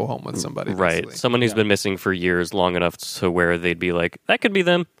to go home with somebody. Right. basically. Someone who's been missing for years, long enough to where they'd be like, that could be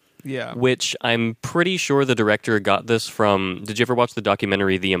them. Yeah. Which I'm pretty sure the director got this from. Did you ever watch the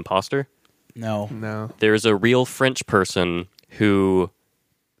documentary The Imposter? No. No. There's a real French person who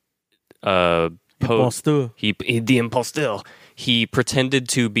Imposteur. the imposteur. He pretended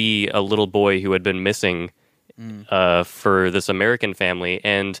to be a little boy who had been missing for this American family,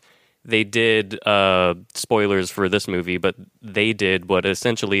 and they did spoilers for this movie, but they did what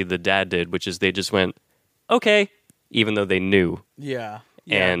essentially the dad did, which is they just went, okay, even though they knew. Yeah.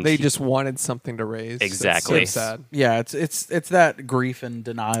 And they just wanted something to raise. Exactly. It's so sad. Yeah, it's that grief and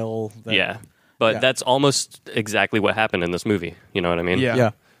denial. That, yeah. But Yeah. that's almost exactly what happened in this movie. You know what I mean? Yeah.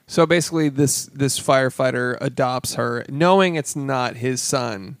 Yeah. So basically, this firefighter adopts her, knowing it's not his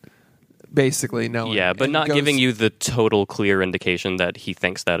son. Basically, knowing. Yeah, but and not goes- giving you the total clear indication that he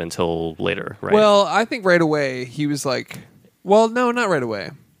thinks that until later, right? Well, I think right away he was like, well, no, not right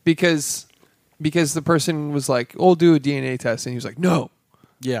away, because the person was like, "Oh, do a DNA test," and he was like, "No."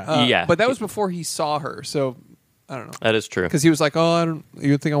 Yeah. Yeah. But that was before he saw her, so I don't know. that is true. Because he was like, "Oh,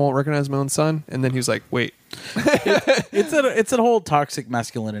 you think I won't recognize my own son?" And then he was like, "Wait, It's a whole toxic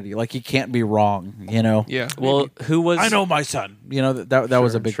masculinity. Like, you can't be wrong, yeah." Well, who was... I know my son. That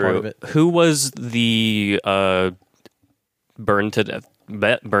was a big part of it. Who was the burned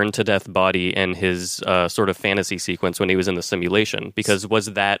to death body in his sort of fantasy sequence when he was in the simulation? Because was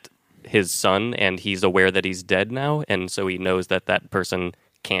that his son, and he's aware that he's dead now, and so he knows that that person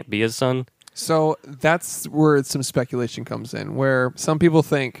can't be his son? So that's where some speculation comes in, where some people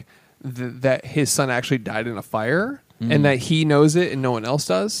think that his son actually died in a fire, and that he knows it and no one else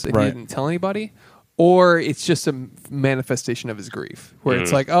does, and Right. he didn't tell anybody. Or it's just a manifestation of his grief, where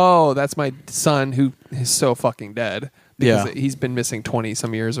it's like, oh, that's my son who is so fucking dead because Yeah. he's been missing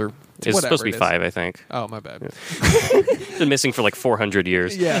 20-some years or It's whatever supposed to be it is. 5, I think. Oh, my bad. He's been missing for like 400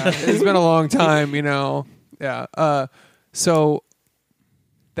 years. Yeah, it's been a long time, Yeah. So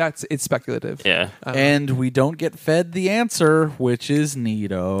it's speculative. Yeah. And we don't get fed the answer, which is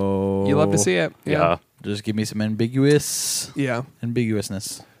neato. You love to see it. Yeah. Just give me some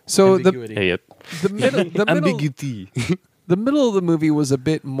ambiguousnessness. So Ambiguity. Hey, yep. the middle of the movie was a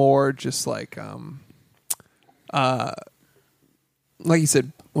bit more just like like you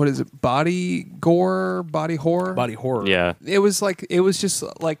said, what is it? Body gore, body horror. Body horror. Yeah. It was just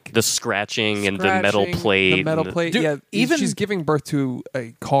like The scratching and the metal plate. The metal and plate. Dude, yeah, even- she's giving birth to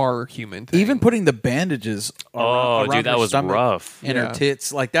a car human. Thing. Even putting the bandages around dude, that her was stomach rough. and Yeah. her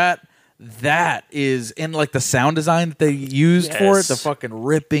tits like that. That is, and like the sound design that they used for it, the Yes. fucking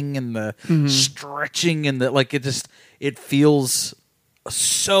ripping and the stretching and the like, it feels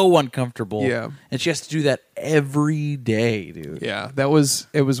so uncomfortable. Yeah. and she has to do that every day, dude. yeah, it was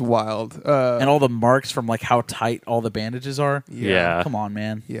wild. And all the marks from like how tight all the bandages are. Yeah. Come on,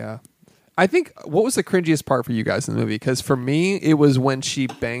 man. Yeah. I think what was the cringiest part for you guys in the movie? Because for me, it was when she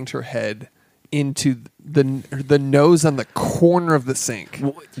banged her head into the nose on the corner of the sink.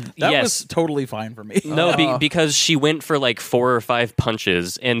 That Yes. was totally fine for me. No, because she went for like 4 or 5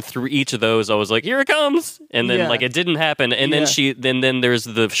 punches, and through each of those, I was like, "Here it comes!" And then Yeah. like it didn't happen, and Yeah. then there's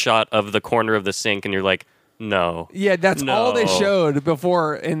the shot of the corner of the sink, and you're like, "No, Yeah, that's all they No. showed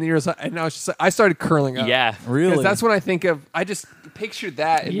before. And I was just like, I started curling up. yeah, Really? Because that's when I think of. I just pictured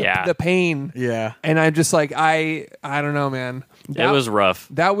that and Yeah. the pain. Yeah. And I'm just like, I don't know, man. it was rough."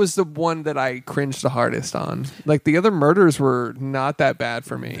 That was the one that I cringed the hardest on. Like the other murders were not that bad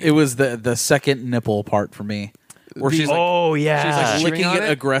for me. It was the second nipple part for me, where she's like, Oh yeah, she's like chewing licking on it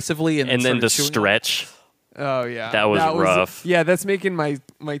it? aggressively, and then started the chewing on it. stretch. Oh yeah, That was rough. Yeah, that's making my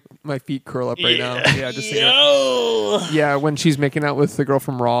feet curl up right now. Yeah, just thinking Yo! yeah, when she's making out with the girl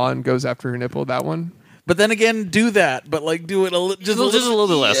from Raw and goes after her nipple, that one. But then again, do that, but like do it just a little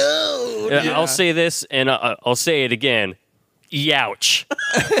bit less. Yeah, Yeah. I'll say this, and I'll say it again. Youch.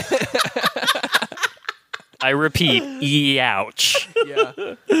 I repeat, youch.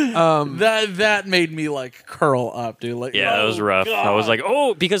 Yeah, That made me like curl up, dude. Like, Yeah, that was oh, rough. God. I was like,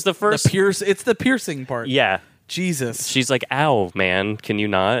 oh, because the first, It's the piercing part. yeah, Jesus. she's like, ow, man, can you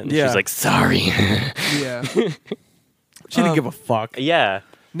not? And Yeah. she's like, sorry. yeah. She didn't give a fuck. yeah.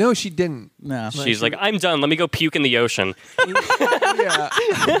 No, she didn't. No. She's like, I'm done. Let me go puke in the ocean. Yeah,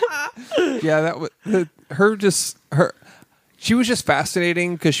 yeah. That was her. She was just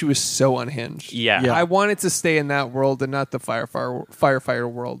fascinating because she was so unhinged. Yeah. Yeah. I wanted to stay in that world and not the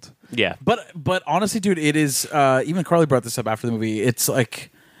firefighter world. Yeah. But honestly, dude, it is. Even Carly brought this up after the movie. It's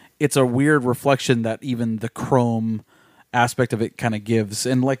like it's a weird reflection that even the chrome aspect of it kind of gives,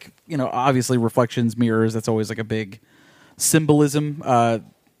 and like obviously reflections, mirrors. That's always like a big symbolism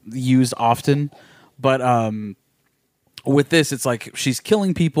used often. But with this, it's like she's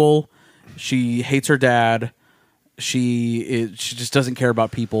killing people. She hates her dad. She just doesn't care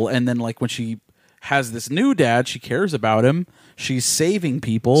about people, and then like when she has this new dad, she cares about him. She's saving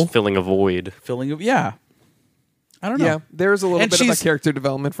people, Filling a void. yeah. I don't know. Yeah, there's a little And bit of a she's character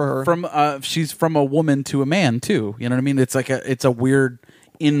development for her. From she's from a woman to a man too. You know what I mean? It's like it's a weird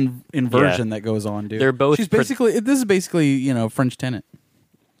inversion that goes on, dude. They're both She's basically this is basically French Tenet.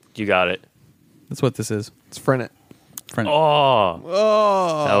 You got it. That's what this is. It's Frennet. French. Oh,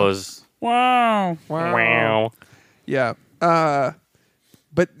 Oh, that was Wow. wow. Yeah.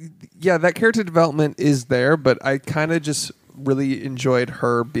 But yeah, that character development is there, but I kind of just really enjoyed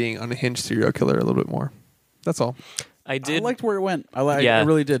her being unhinged serial killer a little bit more. That's all. I did. I liked where it went. I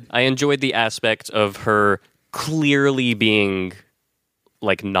really did. I enjoyed the aspect of her clearly being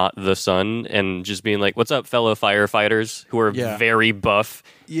like not the son and just being like, "What's up, fellow firefighters who are Yeah. very buff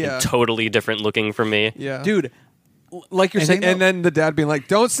Yeah. and totally different looking from me?" Yeah. Dude, like you're And, saying, and then the dad being like,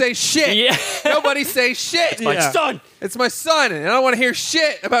 "Don't say shit. Yeah. Nobody say shit. My Yeah. son, It's my son, and I don't want to hear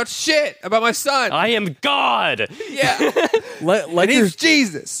shit about my son. I am God. Yeah, like and you're he's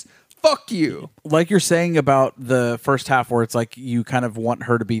Jesus. Fuck you. like you're saying about the first half, where it's like you kind of want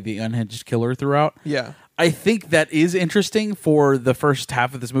her to be the unhinged killer throughout. Yeah. I think that is interesting for the first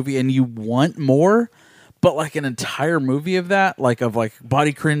half of this movie, and you want more, but like an entire movie of that, like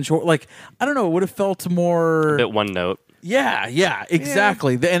body cringe, or like I don't know, it would have felt more. Bit one note. Yeah,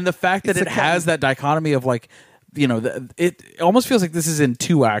 exactly. And the fact that It's it a has that dichotomy of like, it almost feels like this is in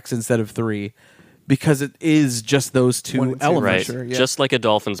 2 acts instead of 3, because it is just those 2 One and two, elements. Right. Sure, yeah. Just like a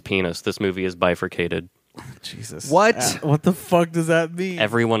dolphin's penis, this movie is bifurcated. Jesus, What? What the fuck does that mean?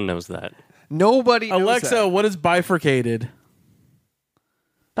 Everyone knows that. Nobody knows Alexa, that. what is bifurcated?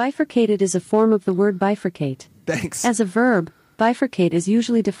 Bifurcated is a form of the word bifurcate. Thanks. As a verb, bifurcate is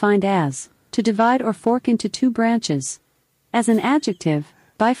usually defined as to divide or fork into 2 branches. As an adjective,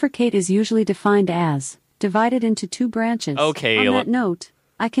 bifurcate is usually defined as divided into 2 branches. Okay, On that note,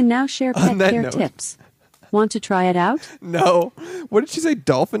 I can now share pet that care note. tips. Want to try it out? No. What did she say?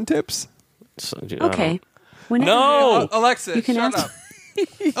 Dolphin tips? So, Okay. Whenever No! Alexa, You can shut ask- up.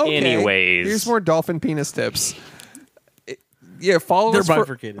 Okay. Anyways. Here's more dolphin penis tips. yeah, follow They're us.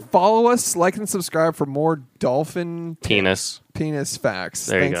 bifurcated. Follow us, like and subscribe for more dolphin Penis. facts.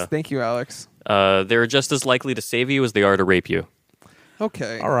 There you go. Thank you, Alex. They're just as likely to save you as they are to rape you.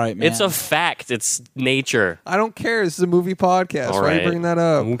 Okay. All right, man. It's a fact. It's nature. I don't care. This is a movie podcast. All Why are you right. bringing that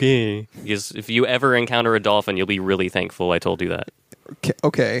up? Okay. Because if you ever encounter a dolphin, you'll be really thankful I told you that.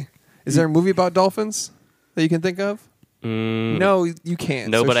 Okay. Is there a movie about dolphins that you can think of? No, you can't.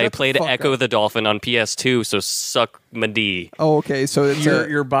 No, So but I shut the played fuck Echo up. the Dolphin on PS2, so suck my D. Oh, okay. So it's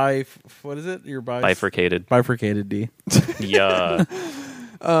you're what is it? You're Bifurcated. bifurcated D. Yeah.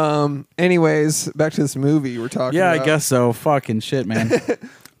 Anyways, back to this movie we're talking Yeah, about. I guess so. Fucking shit, man.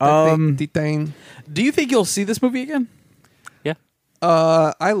 Titane. Do you think you'll see this movie again? Yeah.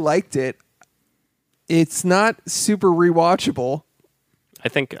 I liked it. It's not super rewatchable. I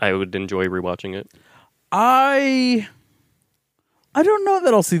think I would enjoy rewatching it. I don't know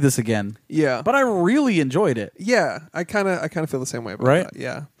that I'll see this again, Yeah. but I really enjoyed it. Yeah, I kind of feel the same way about Right? that.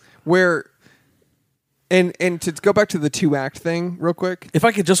 Yeah. Where and to go back to the 2-act thing real quick. If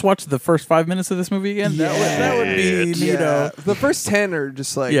I could just watch the first 5 minutes of this movie again, that would be Yeah. neato. The first 10 are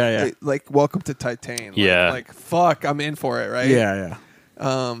just like Yeah, yeah. like welcome to Titane. Yeah. Like fuck, I'm in for it, right? Yeah,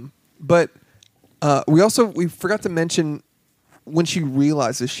 yeah. But we forgot to mention when she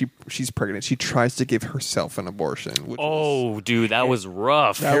realizes she's pregnant, she tries to give herself an abortion. Which Oh, dude, that was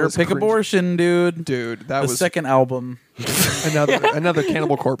rough. That Hair was pick cringe. abortion, dude. dude, that The was second album. another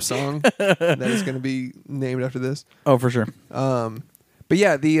Cannibal Corpse song that is going to be named after this. Oh, for sure. But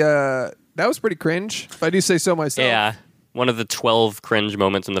yeah, that was pretty cringe, if I do say so myself. Yeah. One of the 12 cringe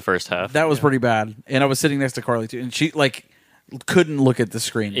moments in the first half. That was pretty bad. And I was sitting next to Carly too, and she couldn't look at the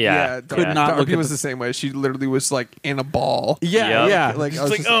screen. Yeah. Could not look Darby at was the- the same way. She literally was like in a ball. Yeah, Yep. yeah. Like, I It's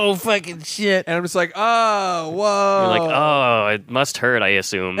was like, just- oh fucking shit. And I'm just like, oh, whoa. You're like, oh, it must hurt, I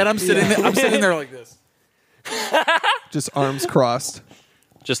assume. And I'm sitting there, like this. Just arms crossed.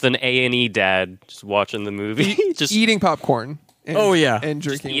 Just an A&E dad just watching the movie. just Eating popcorn. And, Oh, yeah. And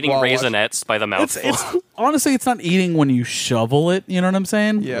drinking. eating while watching- raisinets by the mouthful. It's honestly, it's not eating when you shovel it. You know what I'm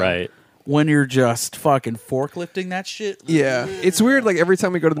saying? Yeah. Right. When you're just fucking forklifting that shit. Yeah. It's weird. Like every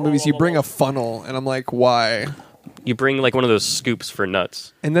time we go to the movies, you bring a funnel. And I'm like, why? You bring like one of those scoops for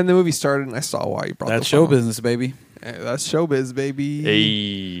nuts. And then the movie started and I saw why you brought That's the show funnel. business, baby. Hey, that's showbiz, baby.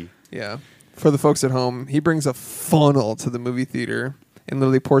 Hey. Yeah. For the folks at home, he brings a funnel to the movie theater and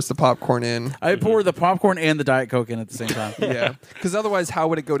literally pours the popcorn in. I pour the popcorn and the Diet Coke in at the same time. Yeah. Because otherwise, how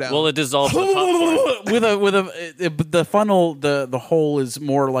would it go down? Well, it dissolves the popcorn. The funnel, the hole is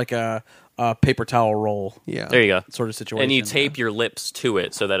more like a paper towel roll. yeah. There you go. Sort of situation. And you tape your lips to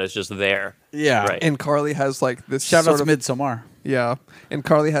it so that it's just there. Yeah. Right. And Carly has like this Shout out sort to of Midsommar. yeah, and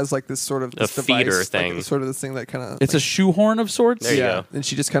Carly has like this sort of this feeder device, thing. like, sort of this thing that kind of It's a shoehorn of sorts. There you yeah, go. and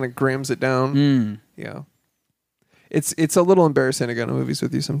she just kind of grams it down. Mm. Yeah, it's a little embarrassing to go to movies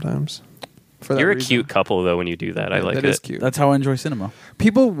with you sometimes. For that You're a reason. cute couple, though, when you do that. I like That it. is cute. That's how I enjoy cinema.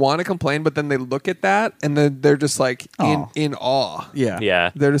 People want to complain, but then they look at that and then they're just like Aw. in awe. Yeah.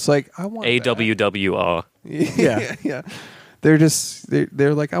 Yeah. They're just like, I want that. AWWR. Yeah, yeah.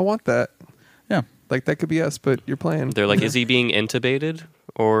 They're like, I want that. Yeah. Like that could be us, but you're playing. They're like, is he being intubated?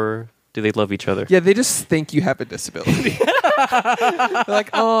 Or do they love each other? Yeah, they just think you have a disability. They're like,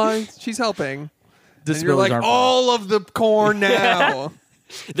 oh, she's helping. And you're Disabilities like, aren't fun. all of the corn now.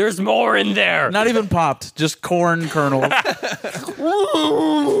 There's more in there. Not even popped, just corn kernels.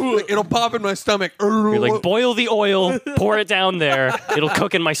 It'll pop in my stomach. You're like, boil the oil, pour it down there. It'll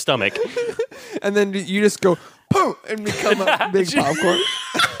cook in my stomach. And then you just go, poof, and become a big popcorn.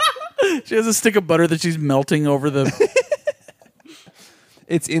 She has a stick of butter that she's melting over the.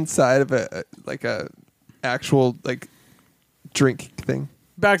 It's inside of a actual like drink thing.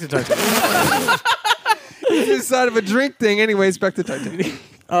 Back to Titanic. It's inside of a drink thing. Anyways, back to Titanic.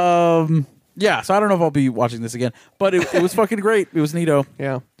 Yeah, so I don't know if I'll be watching this again, but it was fucking great. It was neato.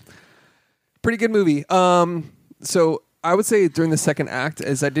 Yeah. Pretty good movie. So I would say during the second act,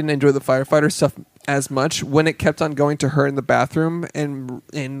 as I didn't enjoy the firefighter stuff as much, when it kept on going to her in the bathroom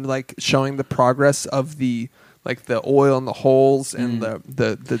and like showing the progress of the like the oil in the holes and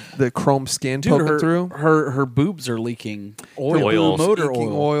the chrome skin Dude, poking through. her boobs are leaking Oil. motor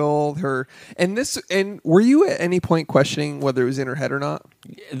Leaking oil. oil. And were you at any point questioning whether it was in her head or not?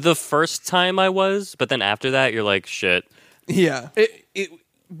 The first time I was, but then after that, you're like, shit. Yeah.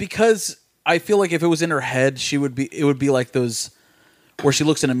 Because I feel like if it was in her head, it would be like those where she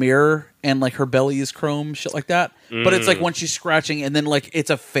looks in a mirror and like her belly is chrome, shit like that. But it's like when she's scratching and then like it's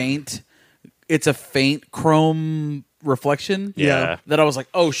a faint chrome reflection. Yeah. That I was like,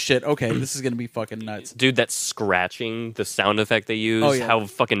 oh shit, okay, this is gonna be fucking nuts. Dude, that scratching, the sound effect they use, Oh, yeah. how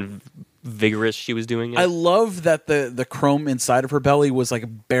fucking vigorous she was doing it. I love that the chrome inside of her belly was like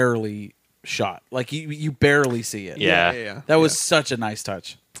barely shot. Like you barely see it. Yeah. That was such a nice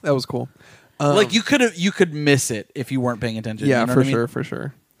touch. That was cool. Like you could miss it if you weren't paying attention. Yeah, you know for what I mean? sure, for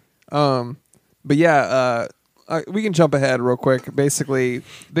sure. But yeah, we can jump ahead real quick. Basically,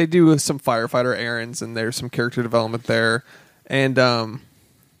 they do some firefighter errands, and there's some character development there. And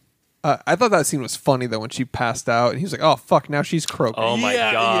I thought that scene was funny though when she passed out, and he was like, "Oh fuck, now she's croaking." Oh my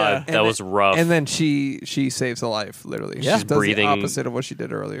Yeah, god, yeah. that was rough. And then she saves a life, literally. Yeah. She does Breathing- the opposite of what she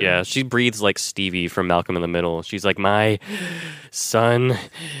did earlier. yeah, she breathes like Stevie from Malcolm in the Middle. She's like, "My son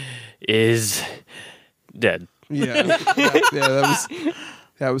is dead." Yeah,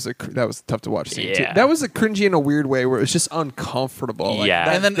 that was tough to watch scene too. Yeah. That was a cringy in a weird way where it was just uncomfortable. Like, Yeah.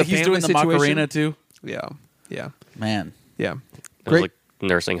 that- And then he's family doing the situation- Macarena too. Yeah, yeah, Man. yeah. It was Great. like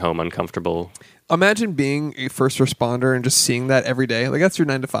nursing home uncomfortable. Imagine being a first responder and just seeing that every day. Like that's your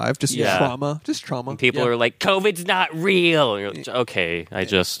 9 to 5. Just Yeah. trauma. Just trauma. People Yeah. are like, "COVID's not real." And you're like, okay,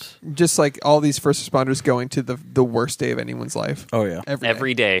 Just like all these first responders going to the worst day of anyone's life. Oh yeah.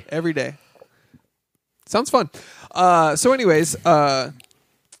 every day. Every day. Sounds fun. So anyways,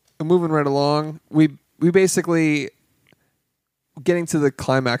 moving right along, we basically getting to the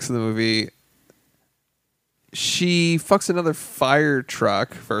climax of the movie. She fucks another fire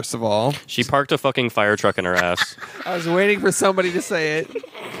truck, first of all. She parked a fucking fire truck in her ass. I was waiting for somebody to say it.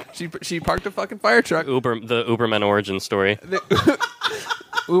 She parked a fucking fire truck. The Uberman origin story.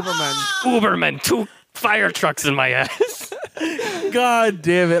 Uberman. Uberman, 2 fire trucks in my ass. God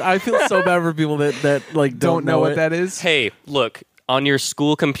damn it! I feel so bad for people that like Don't know what it. that is? Hey, look, on your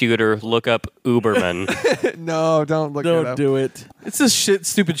school computer, look up Uberman. No, don't look it Don't up. do it. It's this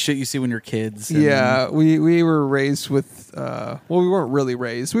stupid shit you see when you're kids. and- Yeah, we were raised with we weren't really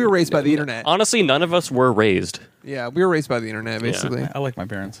raised. We were raised by the internet. Honestly, none of us were raised. Yeah, we were raised by the internet basically. I like my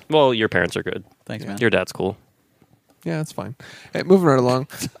parents. Well, your parents are good. Thanks, man. Your dad's cool. Yeah, that's fine. Hey, moving right along.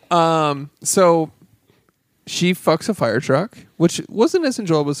 So she fucks a fire truck, which wasn't as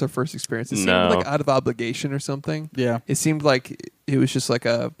enjoyable as her first experience. It seemed No. like out of obligation or something. Yeah. It seemed like it was just like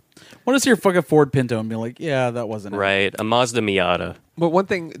a. Want to see your fucking Ford Pinto and be like, yeah, that wasn't it. Right. A Mazda Miata. But one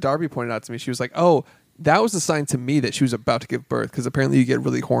thing Darby pointed out to me, she was like, "Oh, that was a sign to me that she was about to give birth because apparently you get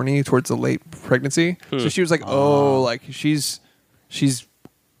really horny towards the late pregnancy." So she was like, "Oh, like she's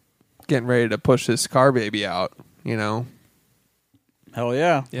getting ready to push this car baby out." You know. Hell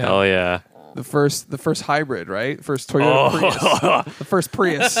yeah. Yeah. Oh, yeah. The first hybrid, right? First Toyota Prius. The first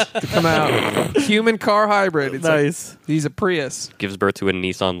Prius to come out. Human car hybrid. It's Nice. like, he's a Prius. Gives birth to a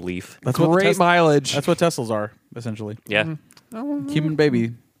Nissan Leaf. That's what Great mileage. That's what Teslas are, essentially. Yeah. Human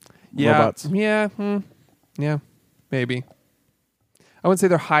baby yeah. robots. Yeah. Yeah. Maybe. I wouldn't say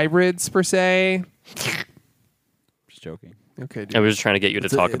they're hybrids per se. Just joking. Okay, I dude. was just trying to get you to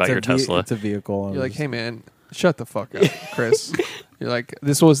talk about your Tesla. It's a vehicle. You're like, hey man, shut the fuck up, Chris. You're like,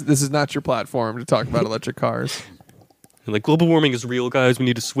 this is not your platform to talk about electric cars. Like, global warming is real, guys. We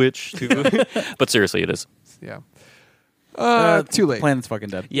need to switch to. But seriously, it is. Yeah. Too late. Planet's fucking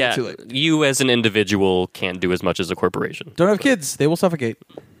dead. Yeah. Too late. You as an individual can't do as much as a corporation. Don't have kids. They will suffocate.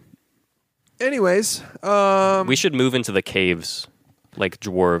 Anyways, We should move into the caves like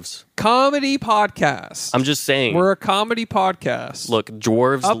dwarves. comedy podcast. I'm just saying. We're a comedy podcast. Look,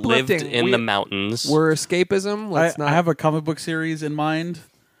 dwarves lived Uplifting. in the mountains. We're escapism. Let's I not. have a comic book series in mind.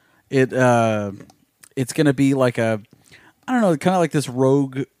 It's gonna be like a, I don't know, kind of like this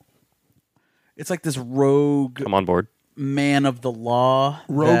rogue. It's like this rogue I'm on board. man of the law.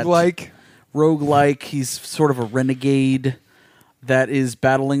 roguelike. He's sort of a renegade that is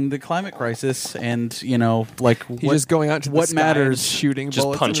battling the climate crisis, and like He's just going out to the what sky matters. and shooting Just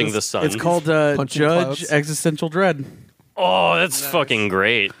bullets punching into the sun. It's called Punching Judge clouds. Existential Dread. Oh, that's fucking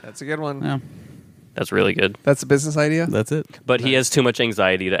great. That's a good one. Yeah, That's really good. That's a business idea. that's it. But he has too much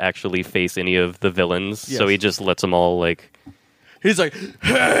anxiety to actually face any of the villains, so Yes. he just lets them all like He's like,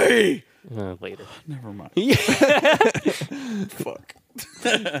 hey, later. never mind. Fuck.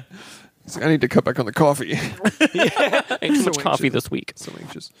 It's like, I need to cut back on the coffee. I ate too much So coffee anxious. this week. So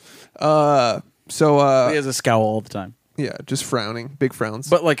anxious. He has a scowl all the time, Yeah, just frowning, big frowns.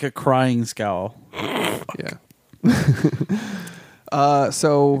 but like a crying scowl. yeah.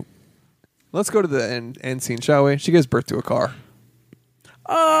 So let's go to the end scene, shall we? She gives birth to a car.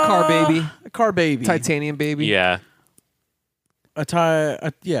 Car baby, A car baby. titanium baby. Yeah. A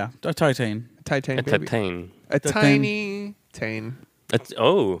Titane. Titanium A baby. Titane. A Titane. tiny tane.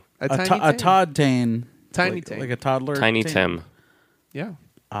 Oh, A A tiny tane. Todd Tane. Tiny like, Tane. like a toddler. Tiny Tane. Tim. Yeah.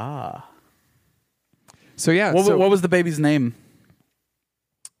 Ah. So yeah. What, so, what was the baby's name?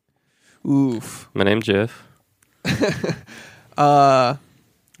 Oof. My name's Jeff.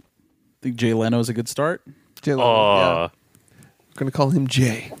 think Jay Leno's a good start. Jay Leno. Yeah. I'm gonna call him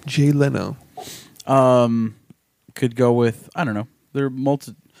Jay. Jay Leno. Could go with, I don't know. They're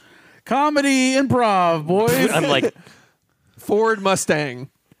comedy improv, boys. I'm like, Ford Mustang.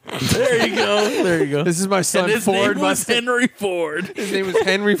 There you go. There you go. This is my son, and his Ford name was Mustang. Henry Ford. His name was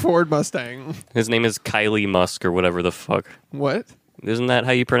Henry Ford Mustang. his name is Kylie Musk or whatever the fuck. What? Isn't that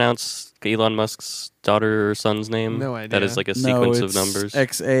how you pronounce Elon Musk's daughter or son's name? No idea. That is like a No, sequence it's of numbers.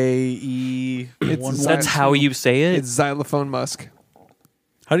 XAE. It's That's how you say it? It's Xylophone Musk.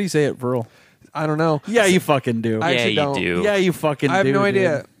 How do you say it, Virl? I don't know. Yeah, you fucking do. I yeah, actually you don't. do. Yeah, you fucking do. I have no dude.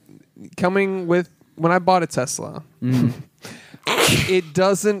 idea. Coming with when I bought a Tesla, it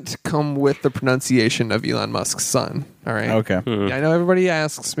doesn't come with the pronunciation of Elon Musk's son. All right. Okay. Yeah, I know everybody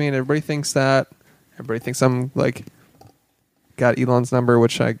asks me, and everybody thinks that. Everybody thinks I'm like got Elon's number,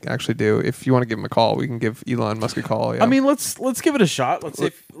 which I actually do. If you want to give him a call, we can give Elon Musk a call. Yeah. I mean, let's give it a shot. Let's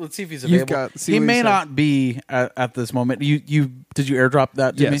see if he's available. see He what he may said. not be at this moment. You did you airdrop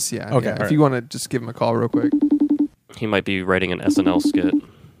that to yes, me? yeah. Okay. Yeah. all If right. you want to just give him a call real quick. He might be writing an SNL skit.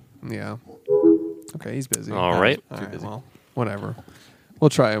 Yeah. Okay, he's busy. All right. All right. Well, whatever. We'll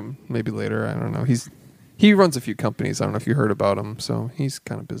try him maybe later. I don't know. He runs a few companies. I don't know if you heard about him. So he's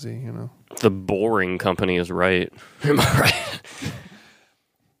kind of busy. You know. The boring company is right. Am I right?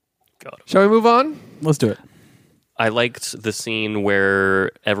 God. Shall we move on? Let's do it. I liked the scene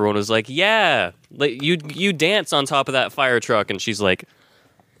where everyone was like, "Yeah, like, you dance on top of that fire truck," and she's like,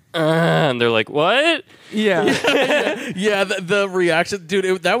 and they're like, "What?" Yeah. Yeah, the reaction,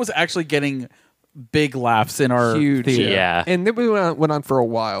 dude. That was actually getting big laughs in our Huge. theater. Yeah. And then we went on for a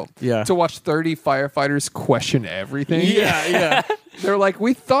while. Yeah. To watch 30 firefighters question everything. Yeah. They're like,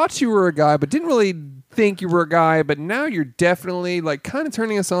 we thought you were a guy, but didn't really think you were a guy, but now you're definitely like kind of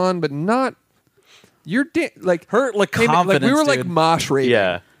turning us on, but not. You're like Her like hey, confidence. like we were like dude. mosh raving.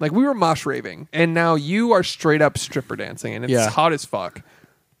 Yeah. Like we were mosh raving, and now you are straight up stripper dancing, and it's Yeah. hot as fuck.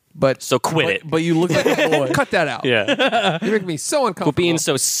 But So quit it. But you look like a boy. cut that out. Yeah. You make me so uncomfortable. Quit being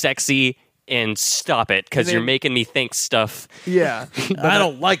so sexy and stop it because And you're then- making me think stuff. Yeah. I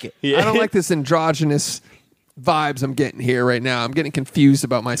don't like it. I don't like this androgynous vibes I'm getting here right now. I'm getting confused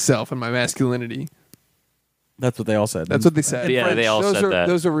about myself and my masculinity. That's what they all said. That's what they said. Yeah, they all those said are, that.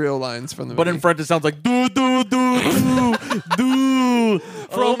 Those are real lines from the But movie. in French, it sounds like do do do do do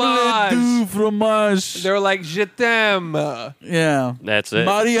Fromage. do fromage. They're like, je t'aime. Yeah, That's it.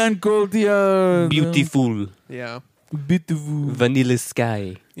 Marianne Cotillard. Beautiful. Yeah. Beautiful. Vanilla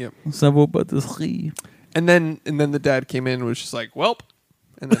sky. Yep. Ça vaut pas de rire. And then the dad came in and was just like, welp.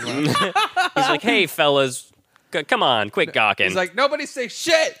 And then left. He's like, "Hey, fellas, come on, quit gawking." He's like, nobody say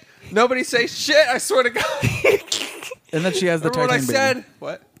shit. Nobody say shit. I swear to God. And then she has the Remember what I Titane said? baby.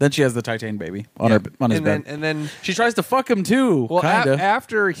 What? Then she has the Titane baby on her on his and bed. then She tries to fuck him too. well, kinda.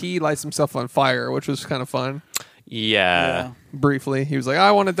 after he lights himself on fire, which was kind of fun. yeah. Briefly, he was like,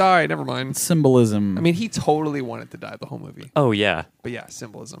 I want to die. Never mind. Symbolism. I mean, he totally wanted to die the whole movie. Oh yeah. But yeah,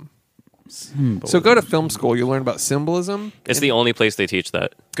 symbolism. So go to film school. You learn about symbolism. It's the only place they teach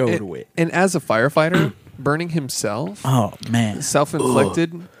that. go And, to it. and as a firefighter, burning himself, Oh man,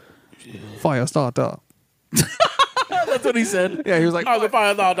 self-inflicted, fire starter. that's what he said. Yeah, he was like, Oh, the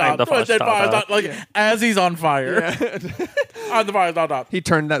fire starter. I'm the fire starter. Like as he's on fire. I'm the fire starter. he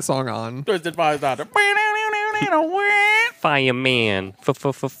turned that song on. Twisted fire starter. Fireman.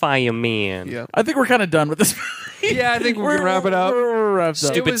 Fireman. Yeah. I think we're kind of done with this. Yeah, I think we can wrap it up. We're wrapped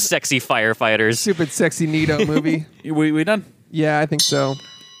up. Stupid was- sexy firefighters. Stupid, sexy Nito movie. We done? Yeah, I think so.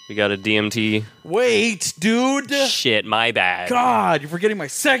 We got a DMT. Wait, dude. Shit, my bad. God, you're forgetting my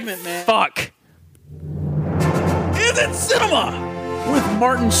segment, man. Fuck. Is it cinema with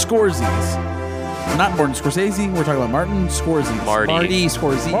Martin Scorsese? Not Martin Scorsese. We're talking about Martin Scorsese. Marty.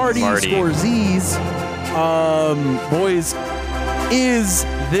 Scorsese. Marty Marty. Scorsese. Boys, is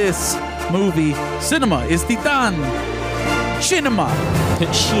this movie cinema? Is Titane cinema?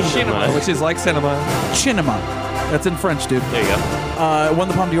 Cinema. Which is like cinema. Cinema. That's in French, dude. There you go. Won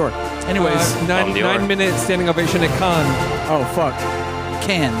the Palme d'Or. Anyways, Palme d'Or. 9 minute standing ovation at Cannes. oh fuck,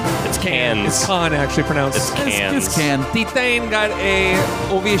 Can. It's cans. It's Cannes actually pronounced. It's cans. It's Can. Titane got a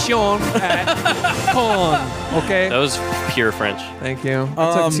ovation at Cannes. Okay. That was pure French. Thank you.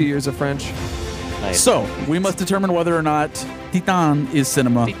 I took 2 years of French. Nice. So we must determine whether or not Titane is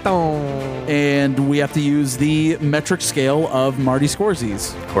cinema. Titane. And we have to use the metric scale of Marty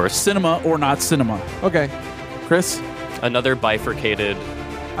Scorsese. Of course. Cinema or not cinema. Okay. Chris? Another bifurcated.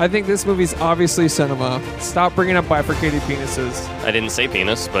 I think this movie's obviously cinema. Stop bringing up bifurcated penises. I didn't say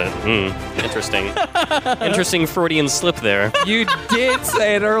penis, but interesting. Interesting Freudian slip there. You did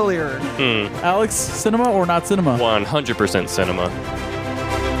say it earlier. Alex, cinema or not cinema? 100% cinema.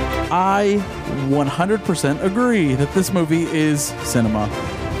 I 100% agree that this movie is cinema.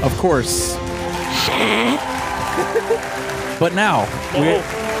 Of course. But now,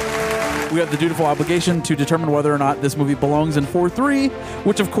 we have the dutiful obligation to determine whether or not this movie belongs in 4:3,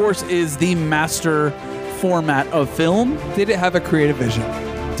 which of course is the master format of film. Did it have a creative vision?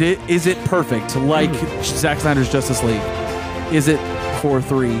 Is it perfect, like Zack Snyder's Justice League? Is it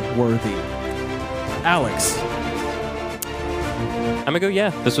 4:3 worthy? Alex. I'm gonna go, yeah.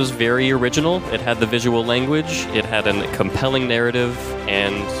 This was very original. It had the visual language, it had a compelling narrative,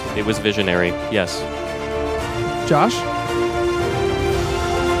 and it was visionary. Yes. Josh?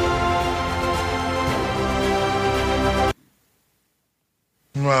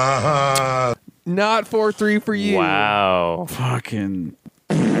 Not 4-3 for you. Wow. Fucking.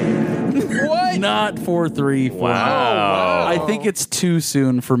 What? Not 4-3 for Wow. Wow. I think it's too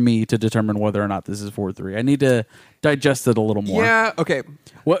soon for me to determine whether or not this is 4-3. I need to digest it a little more. Yeah, okay.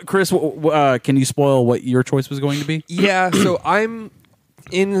 What, Chris? Can you spoil what your choice was going to be? Yeah, so I'm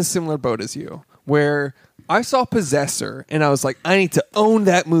in a similar boat as you, where I saw Possessor and I was like, I need to own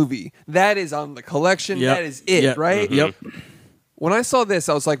that movie. That is on the collection. Yep. That is it, Yep. right? Yep. When I saw this,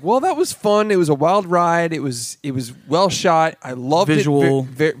 I was like, well, that was fun. It was a wild ride. It was well shot. I loved Visual.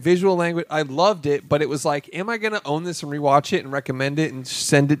 it. Visual language. I loved it, but it was like, am I going to own this and rewatch it and recommend it and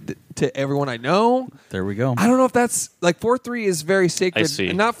send it to everyone I know? There we go. I don't know if that's like 4-3 is very sacred. I see.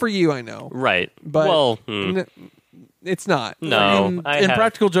 And not for you, I know. Right. But well, it's not. no. In I have-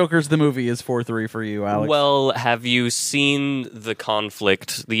 Practical Jokers, the movie is 4-3 for you, Alex. Well, have you seen the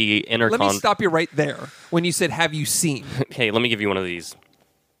conflict, the inner Let me conflict? stop you right there when you said, have you seen? Hey, let me give you one of these.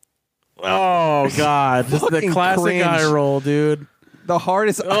 oh God, just the Fucking classic cringe. eye roll, dude. The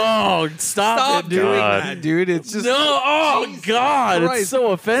hardest. Oh, stop Stop it, dude. doing God. that, dude. It's just No, oh Jesus God, Christ. it's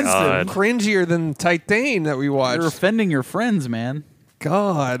so offensive. God. cringier than Titane that we watched. You're offending your friends, man.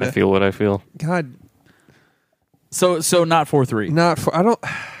 God. I feel what I feel. God. So not 4-3. Not for.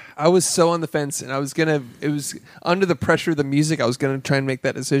 I was so on the fence, and it was under the pressure of the music. I was gonna try and make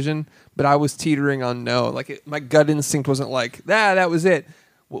that decision, but I was teetering on no. Like my gut instinct wasn't like that was it.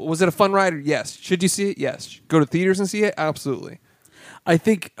 Was it a fun ride? Yes. Should you see it? Yes. Go to theaters and see it? Absolutely. I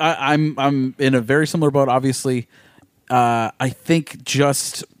think I'm in a very similar boat. Obviously, I think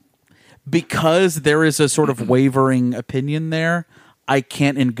just because there is a sort of wavering opinion there, I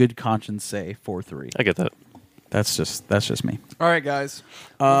can't, in good conscience, say 4-3. I get that. That's just me. All right, guys.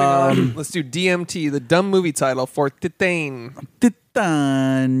 Moving on. Let's do DMT, the dumb movie title for Titane.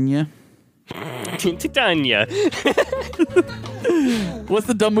 Titania. Titania. What's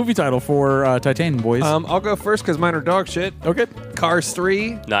the dumb movie title for Titane, boys? I'll go first because mine are dog shit. Okay. Cars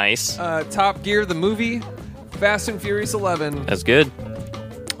 3, Nice. Top Gear the movie, Fast and Furious 11. That's good.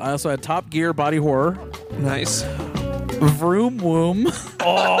 I also had Top Gear Body Horror, Nice. Vroom Woom,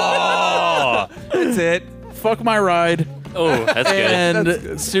 Oh, That's it. Fuck My Ride, oh, that's good. and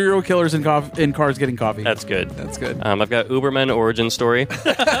That's Serial Killers in Cars Getting Coffee. That's good. That's good. I've got Uberman Origin Story.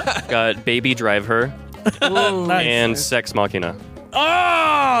 Got Baby Drive Her. Nice. And Sex Machina.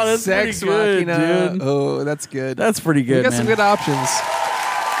 Oh, that's Sex pretty good, Machina. dude. Oh, that's good. That's pretty good, We got man. some good options.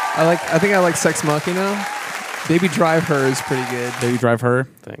 I think I like Sex Machina. Baby Drive Her is pretty good. Baby Drive Her.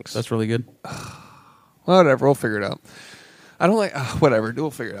 Thanks. That's really good. Whatever, we'll figure it out. I don't like whatever.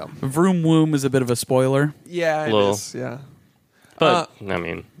 We'll figure it out. Vroom Woom is a bit of a spoiler. Yeah, it Little. is. Yeah, But, I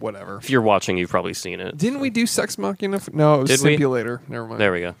mean, whatever. if you're watching, you've probably seen it. Didn't we do Sex Machina? No, it was Did we? Simulator. Never mind.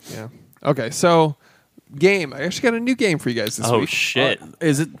 There we go. Yeah. Okay, so game. I actually got a new game for you guys this Oh, week. shit.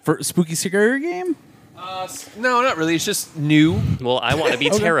 Is it for Spooky Scary Game? No, not really. It's just new. Well, I want to be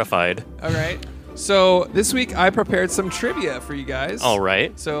terrified. All right. So this week I prepared some trivia for you guys. All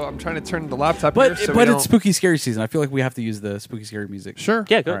right. So I'm trying to turn the laptop But here. So but we it's Spooky Scary season. I feel like we have to use the Spooky Scary music. Sure.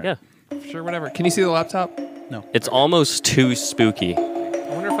 Yeah, go. All right. Yeah. Sure. Whatever. Can you see the laptop? No. It's almost too spooky. I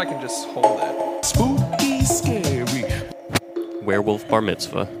wonder if I can just hold it. Spooky, scary. Werewolf Bar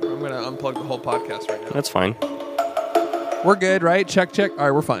Mitzvah. I'm gonna unplug the whole podcast right now. That's fine. We're good, right? Check, check. All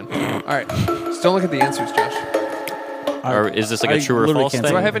right, we're fine. All right. Just don't look at the answers, Josh. Or is this like a true or literally false can't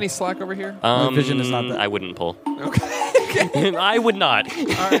thing? Do I have any slack over here? My vision is not that. I wouldn't pull. Okay. I would not. All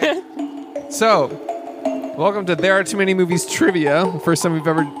right. So, welcome to There Are Too Many Movies trivia. First time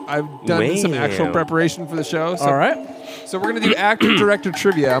I've done some actual Wow. preparation for the show. So, All right. So we're gonna do actor director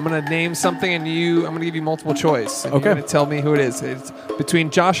trivia. I'm gonna name something and I'm gonna give you multiple choice. And Okay. You're gonna tell me who it is. It's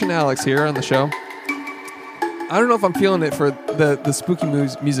between Josh and Alex here on the show. I don't know if I'm feeling it for the spooky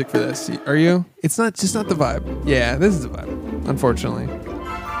music for this. Are you? It's not the vibe. Yeah, this is the vibe. Unfortunately,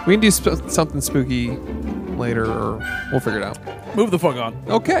 we can do something spooky later, or we'll figure it out. Move the fuck on.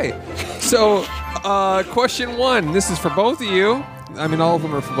 Okay. So, question one. This is for both of you. I mean, all of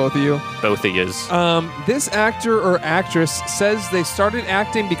them are for both of you. Both of yous. This actor or actress says they started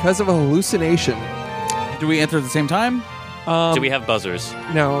acting because of a hallucination. Do we answer at the same time? Do we have buzzers?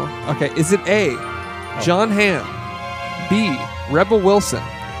 No. Okay. Is it A, John Hamm, B, Rebel Wilson,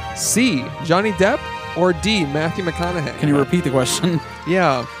 C, Johnny Depp, or D, Matthew McConaughey? Can you repeat the question?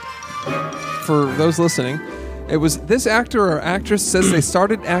 Yeah. For those listening, it was this actor or actress says they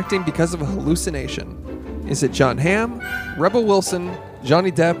started acting because of a hallucination. Is it John Hamm, Rebel Wilson,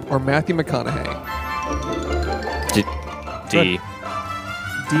 Johnny Depp, or Matthew McConaughey? D. D?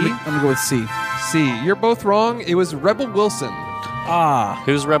 I'm gonna go with C. C. You're both wrong. It was Rebel Wilson. Ah,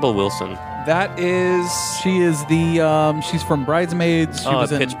 Who's Rebel Wilson? That is... she is the she's from Bridesmaids. She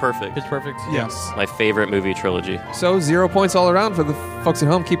was in Pitch Perfect. Pitch Perfect. Yes. My favorite movie trilogy. So 0 points all around for the folks at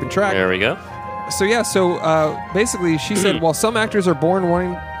home keeping track. There we go. So yeah, basically she said while some actors are born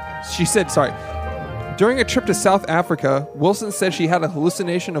wanting... She said, sorry. During a trip to South Africa, Wilson said she had a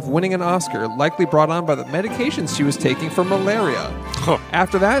hallucination of winning an Oscar, likely brought on by the medications she was taking for malaria. Huh.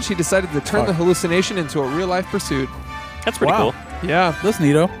 After that, she decided to turn the hallucination into a real-life pursuit. That's pretty Wow. cool. Yeah. That's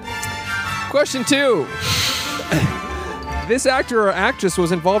neato. Question 2. This actor or actress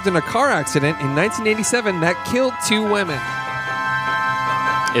was involved in a car accident in 1987 that killed 2 women.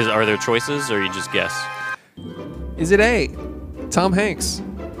 Are there choices, or you just guess? Is it A, Tom Hanks,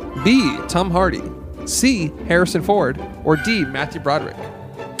 B, Tom Hardy, C, Harrison Ford, or D, Matthew Broderick?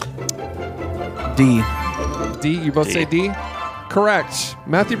 D. D, you both D. say D? Correct.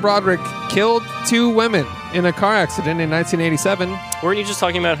 Matthew Broderick killed 2 women in a car accident in 1987. Weren't you just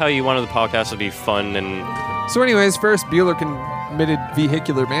talking about how you wanted the podcast to be fun and... So anyways, Ferris Bueller committed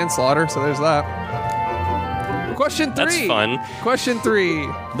vehicular manslaughter, so there's that. Question 3. That's fun. Question 3.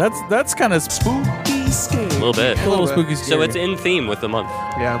 That's kind of Spooky scary. A little bit. a little bit. spooky. Scary. So it's in theme with the month.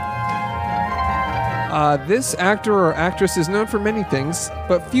 Yeah. This actor or actress is known for many things,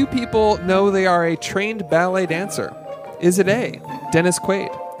 but few people know they are a trained ballet dancer. Is it A, Dennis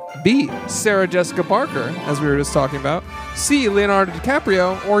Quaid, B, Sarah Jessica Parker, as we were just talking about, C, Leonardo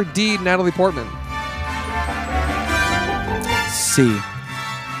DiCaprio, or D, Natalie Portman? C.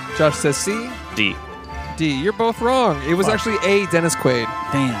 Josh says C. D. D. You're both wrong. It was actually A, Dennis Quaid.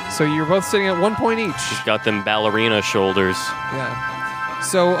 Damn. So you're both sitting at 1 point each. He's got them ballerina shoulders. Yeah.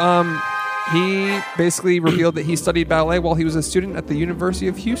 So he basically revealed that he studied ballet while he was a student at the University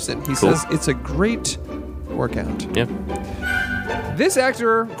of Houston. He Cool. says it's a great workout. Yeah. This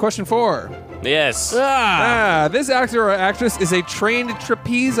actor, question 4. Yes. This actor or actress is a trained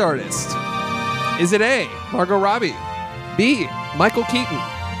trapeze artist. Is it A, Margot Robbie, B, Michael Keaton,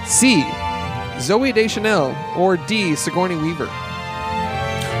 C, Zooey Deschanel, or D, Sigourney Weaver?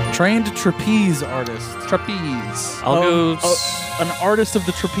 Trained trapeze artist. Trapeze. I'll go... An artist of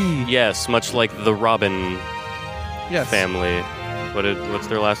the trapeze. Yes, much like the Robin Yes. family. What's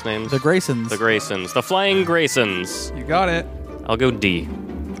their last names? The Graysons. The Graysons. The Flying Graysons. You got it. I'll go D.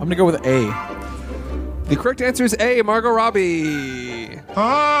 I'm gonna go with A. The correct answer is A, Margot Robbie.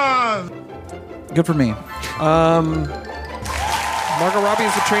 Good for me. Margot Robbie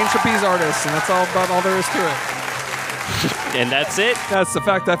is a trained trapeze artist, and that's about all there is to it. And that's it. That's the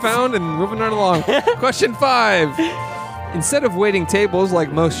fact I found, and moving right along. Question 5. Instead of waiting tables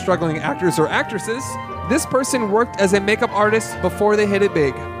like most struggling actors or actresses, this person worked as a makeup artist before they hit it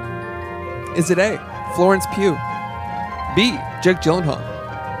big. Is it A, Florence Pugh, B, Jake Gyllenhaal,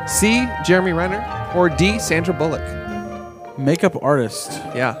 C, Jeremy Renner, or D, Sandra Bullock? Makeup artist.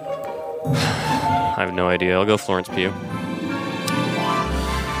 Yeah. I have no idea. I'll go Florence Pugh.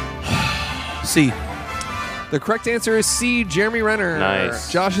 C. The correct answer is C, Jeremy Renner.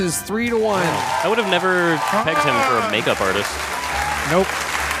 Nice. Josh is 3-1. I would have never pegged him for a makeup artist. Nope.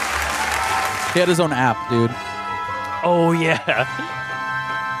 He had his own app, dude. Oh, yeah.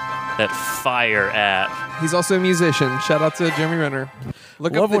 That fire app. He's also a musician. Shout out to Jeremy Renner.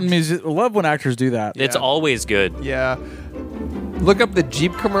 Look Love up love when actors do that. It's Yeah. always good. Yeah. Look up the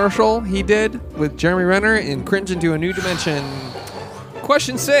Jeep commercial he did with Jeremy Renner and cringe into a new dimension.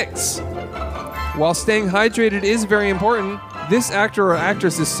 Question 6. While staying hydrated is very important, this actor or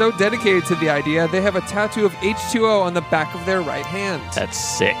actress is so dedicated to the idea they have a tattoo of H2O on the back of their right hand. That's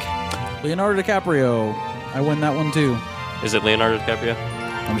sick. Leonardo DiCaprio. I win that one too. Is it Leonardo DiCaprio?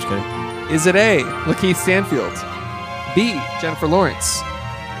 I'm just kidding. Is it A, Lakeith Stanfield, B, Jennifer Lawrence,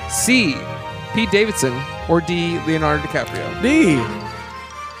 C, Pete Davidson, or D, Leonardo DiCaprio? D.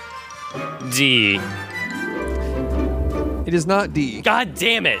 D. It is not D. God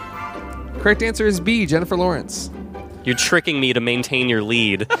damn it. Correct answer is B, Jennifer Lawrence. You're tricking me to maintain your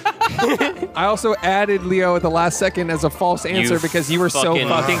lead. I also added Leo at the last second as a false answer because you were so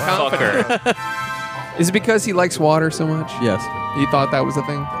fucking confident. fucker. Is it because he likes water so much? Yes. You thought that was a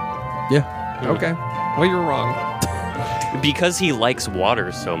thing? Yeah. Okay. Well, you're wrong. Because he likes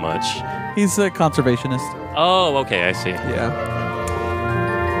water so much. He's a conservationist. Oh, okay, I see. Yeah.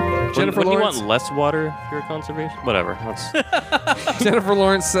 Wouldn't Jennifer you Lawrence. want less water if you're a conservation? Whatever. That's, Jennifer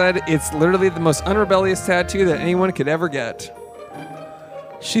Lawrence said it's literally the most unrebellious tattoo that anyone could ever get.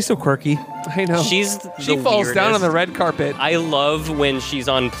 She's so quirky. I know. she She falls down on the weirdest. red carpet. I love when she's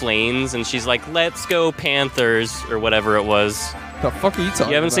on planes and she's like, "Let's go Panthers," or whatever it was. The fuck are you talking about?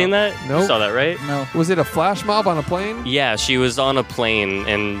 You haven't seen that? Nope. You saw that, right? No. Was it a flash mob on a plane? Yeah, she was on a plane,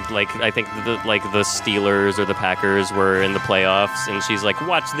 and like I think the Steelers or the Packers were in the playoffs, and she's like,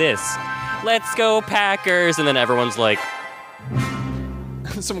 "Watch this, let's go Packers," and then everyone's like,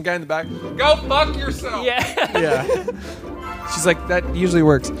 Some guy in the back. Go fuck yourself. "Yeah." Yeah. She's like, that usually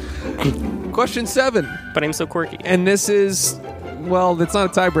works. Question 7. But I'm so quirky. And this is, well, it's not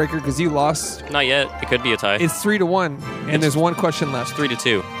a tiebreaker because you lost. Not yet. It could be a tie. It's 3-1, and there's one question left.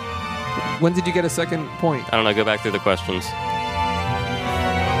 3-2. When did you get a second point? I don't know. Go back through the questions.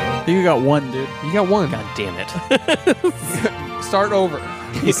 You got one, dude. You got one. God damn it. Start over,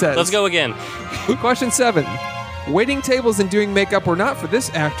 he says. Let's go again. Question 7. Waiting tables and doing makeup were not for this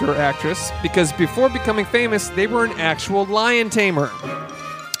actor or actress because before becoming famous, they were an actual lion tamer.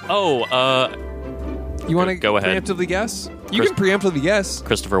 Oh, You want to Go ahead. preemptively guess? You Chris- can preemptively guess.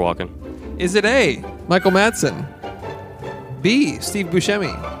 Christopher Walken. Is it A, Michael Madsen, B, Steve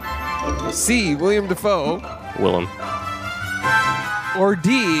Buscemi, C, William Dafoe, Willem. or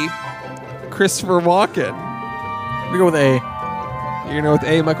D, Christopher Walken? We go with A. You're going to go with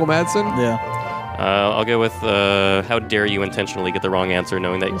A, Michael Madsen? Yeah. I'll go with how dare you intentionally get the wrong answer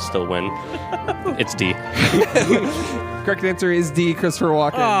knowing that you'll still win. It's D. Correct answer is D, Christopher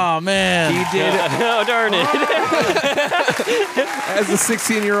Walken. Oh man. He did. Oh, darn it. As a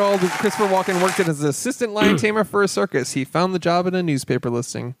 16-year-old, Christopher Walken worked as an assistant lion tamer for a circus. He found the job in a newspaper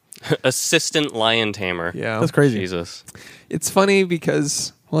listing. Assistant lion tamer. Yeah. That's crazy. Jesus. It's funny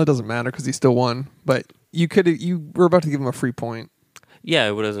because, well, it doesn't matter because he still won. But you were about to give him a free point.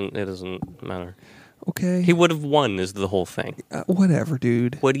 Yeah, it doesn't matter. Okay. He would have won is the whole thing. Whatever,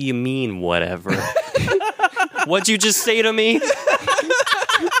 dude. What do you mean, whatever? What'd you just say to me?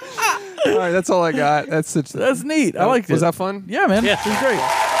 All right, that's all I got. That's neat. I liked it. Was that fun? Yeah, man. Yeah. It was great.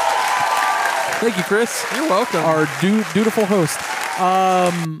 Thank you, Chris. You're welcome. Our dutiful host.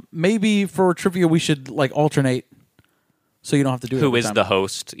 Maybe for trivia we should like alternate, so you don't have to do it. Who every is time. the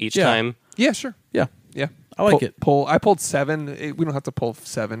host each Yeah. time? Yeah, sure. Yeah, Yeah. I like it. I pulled 7. We don't have to pull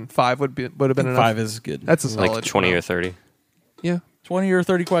 7. 5 would have been enough. 5 is good. That's a solid. Like 20 or 30. Yeah. 20 or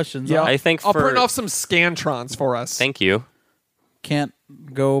 30 questions. Yeah. I think I'll for- print off some Scantrons for us. Thank you. Can't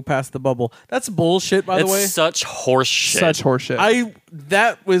go past the bubble. That's bullshit, by the way. It's such horse shit. Such horseshit.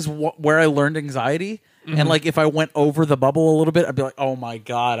 That was where I learned anxiety. And like if I went over the bubble a little bit, I'd be like, "Oh my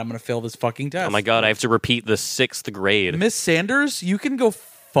god, I'm gonna fail this fucking test." Oh my god, I have to repeat the 6th grade. Miss Sanders, you can go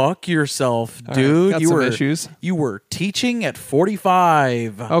fuck yourself, right, dude. got You some were issues. You were teaching at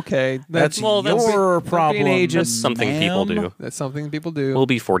 45. Okay. That's well, that's- your being problem. ageist. That's something people ma'am. do. That's something people do. We'll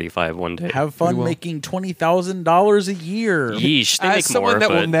be 45 one day. Have fun will. making $20,000 a year. Yeesh, they As make someone more, that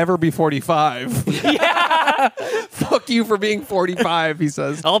but will never be 45. Fuck you for being 45, he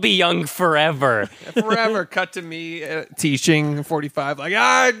says. I'll be young forever. Forever. Cut to me teaching 45.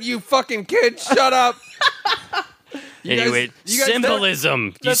 Like, you fucking kid, shut up. You guys- Anyway, you guys- symbolism.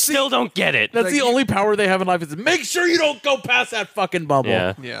 You that's still don't get it. That's Like, the only power they have in life is make sure you don't go past that fucking bubble.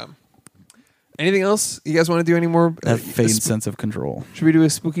 Yeah. Yeah. Anything else? You guys want to do any more? That faint sense of control. Should we do a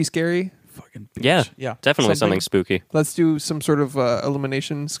spooky scary? Fucking bitch. Yeah. Yeah. Definitely Something- something spooky. Let's do some sort of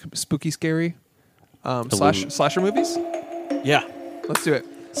elimination, spooky scary. Slasher movies? Yeah. Let's do it.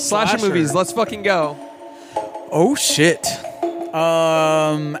 Slasher Slasher. movies. Let's fucking go. Oh shit.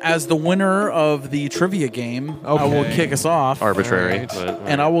 As the winner of the trivia game, I will Okay. kick us off. Arbitrary. Alright. But,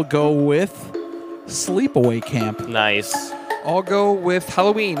 And I will go with Sleepaway Camp. nice. I'll go with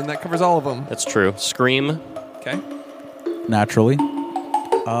Halloween, and that covers all of them. That's true. Scream. Okay. Naturally.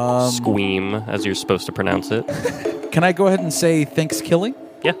 Squeam, as you're supposed to pronounce it. Can I go ahead and say Thanksgiving?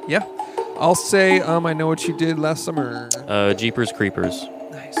 Yeah. Yeah. I'll say, I know what you did last summer. Jeepers Creepers.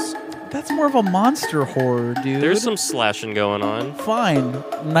 Nice. That's more of a monster horror, dude. There's some slashing going on. Fine.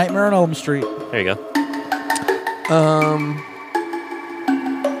 Nightmare on Elm Street. There you go.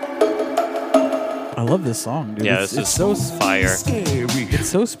 I love this song, dude. Yeah, it's, this it's is so fire. Scary. it's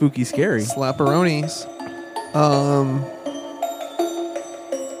so spooky scary. Slapperonis.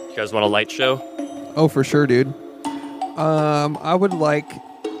 You guys want a light show? Oh, for sure, dude. I would like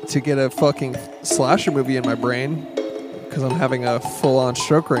to get a fucking slasher movie in my brain because I'm having a full-on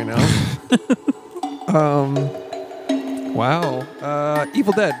stroke right now. Wow.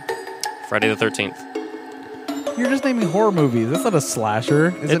 Evil Dead. Friday the 13th. You're just naming horror movies. That's not a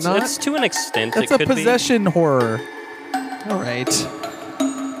slasher. Is it not? It's to an extent. That's it a could possession horror. All right.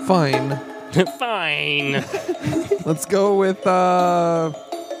 Fine. Be. Fine. Let's go with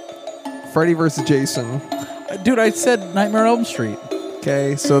Freddy versus Jason. Dude, I said Nightmare on Elm Street.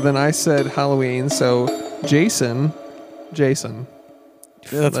 Okay, so then I said Halloween. So Jason. Yeah,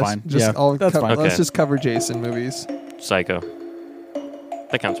 that's fine. Just Yeah, that's fine. Let's Okay. just cover Jason movies. Psycho.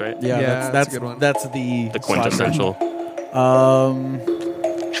 That counts, right? Yeah, Yeah, that's a good one. That's the quintessential.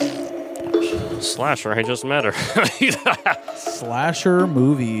 Slasher, I just met her. slasher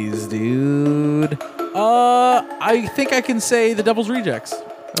movies, dude. I think I can say The Devil's Rejects.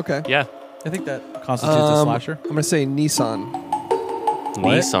 Okay. Yeah. I think that constitutes a slasher. I'm gonna say Nissan.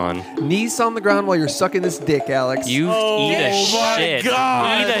 Nissan. Knees on the ground while you're sucking this dick, Alex. You eat a shit.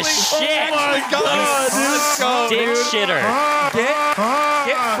 God. Eat a shit. Oh my God, let's go, Dick dude. shitter.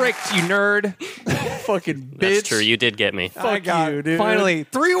 Get fricked, you nerd. Fucking bitch. That's true. You did get me. Fuck you, dude. Finally,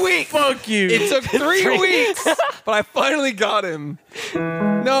 3 weeks. Fuck you. It took 3 weeks, but I finally got him.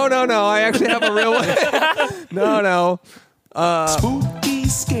 No. I actually have a real one. No. Spooky,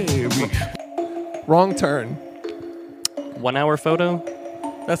 scary. Wrong turn. 1 hour photo?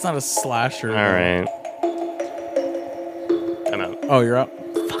 That's not a slasher. All right. I'm out. Oh, you're out.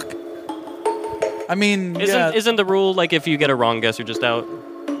 Fuck. I mean, Isn't the rule like if you get a wrong guess, you're just out?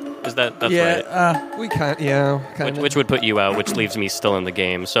 Is that's right? We kind of. Which would put you out, which leaves me still in the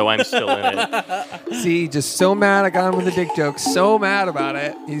game, so I'm still in it. See, just so mad I got him with the dick joke. So mad about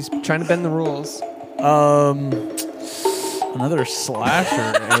it. He's trying to bend the rules. Another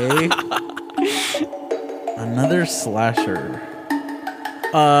slasher, eh? Another slasher.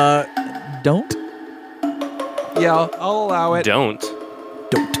 Don't. Yeah, I'll allow it. Don't.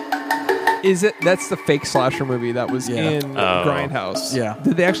 Is it? That's the fake slasher movie that was Yeah. in Oh. Grindhouse. Yeah.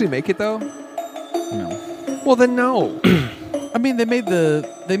 Did they actually make it though? No. Well, then no. I mean, they made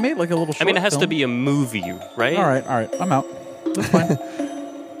like a little. Short I mean, it has to film. be a movie, right? All right. I'm out. That's fine.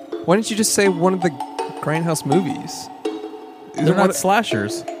 Why didn't you just say one of the Grindhouse movies? They're not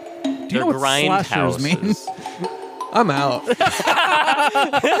slashers. Do you They're know what slashers mean? grindhouses. I'm out.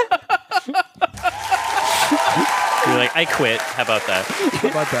 You're like, I quit. How about that? How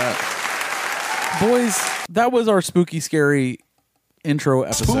about that? Boys, that was our spooky, scary intro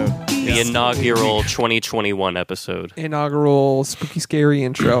episode. The inaugural 2021 episode. Inaugural spooky scary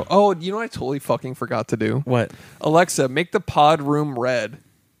intro. Oh, you know what I totally fucking forgot to do? What? Alexa, make the pod room red.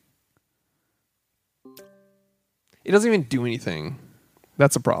 It doesn't even do anything.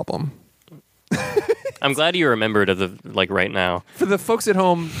 That's a problem. I'm glad you remembered right now. For the folks at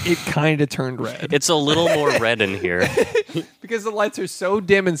home, it kind of turned red. It's a little more red in here. Because the lights are so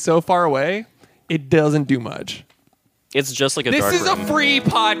dim and so far away, it doesn't do much. It's just like a This dark is room. a free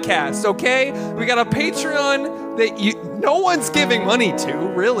podcast, okay? We got a Patreon that no one's giving money to,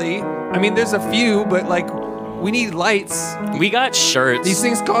 really. I mean, there's a few, but we need lights. We got shirts. These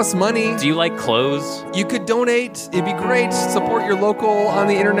things cost money. Do you like clothes? You could donate. It'd be great. Support your local on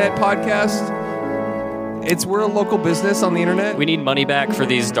the internet podcast. We're a local business on the internet. We need money back for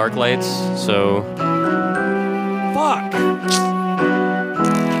these dark lights, so Fuck.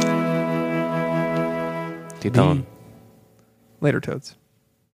 Titane. Later, Toads.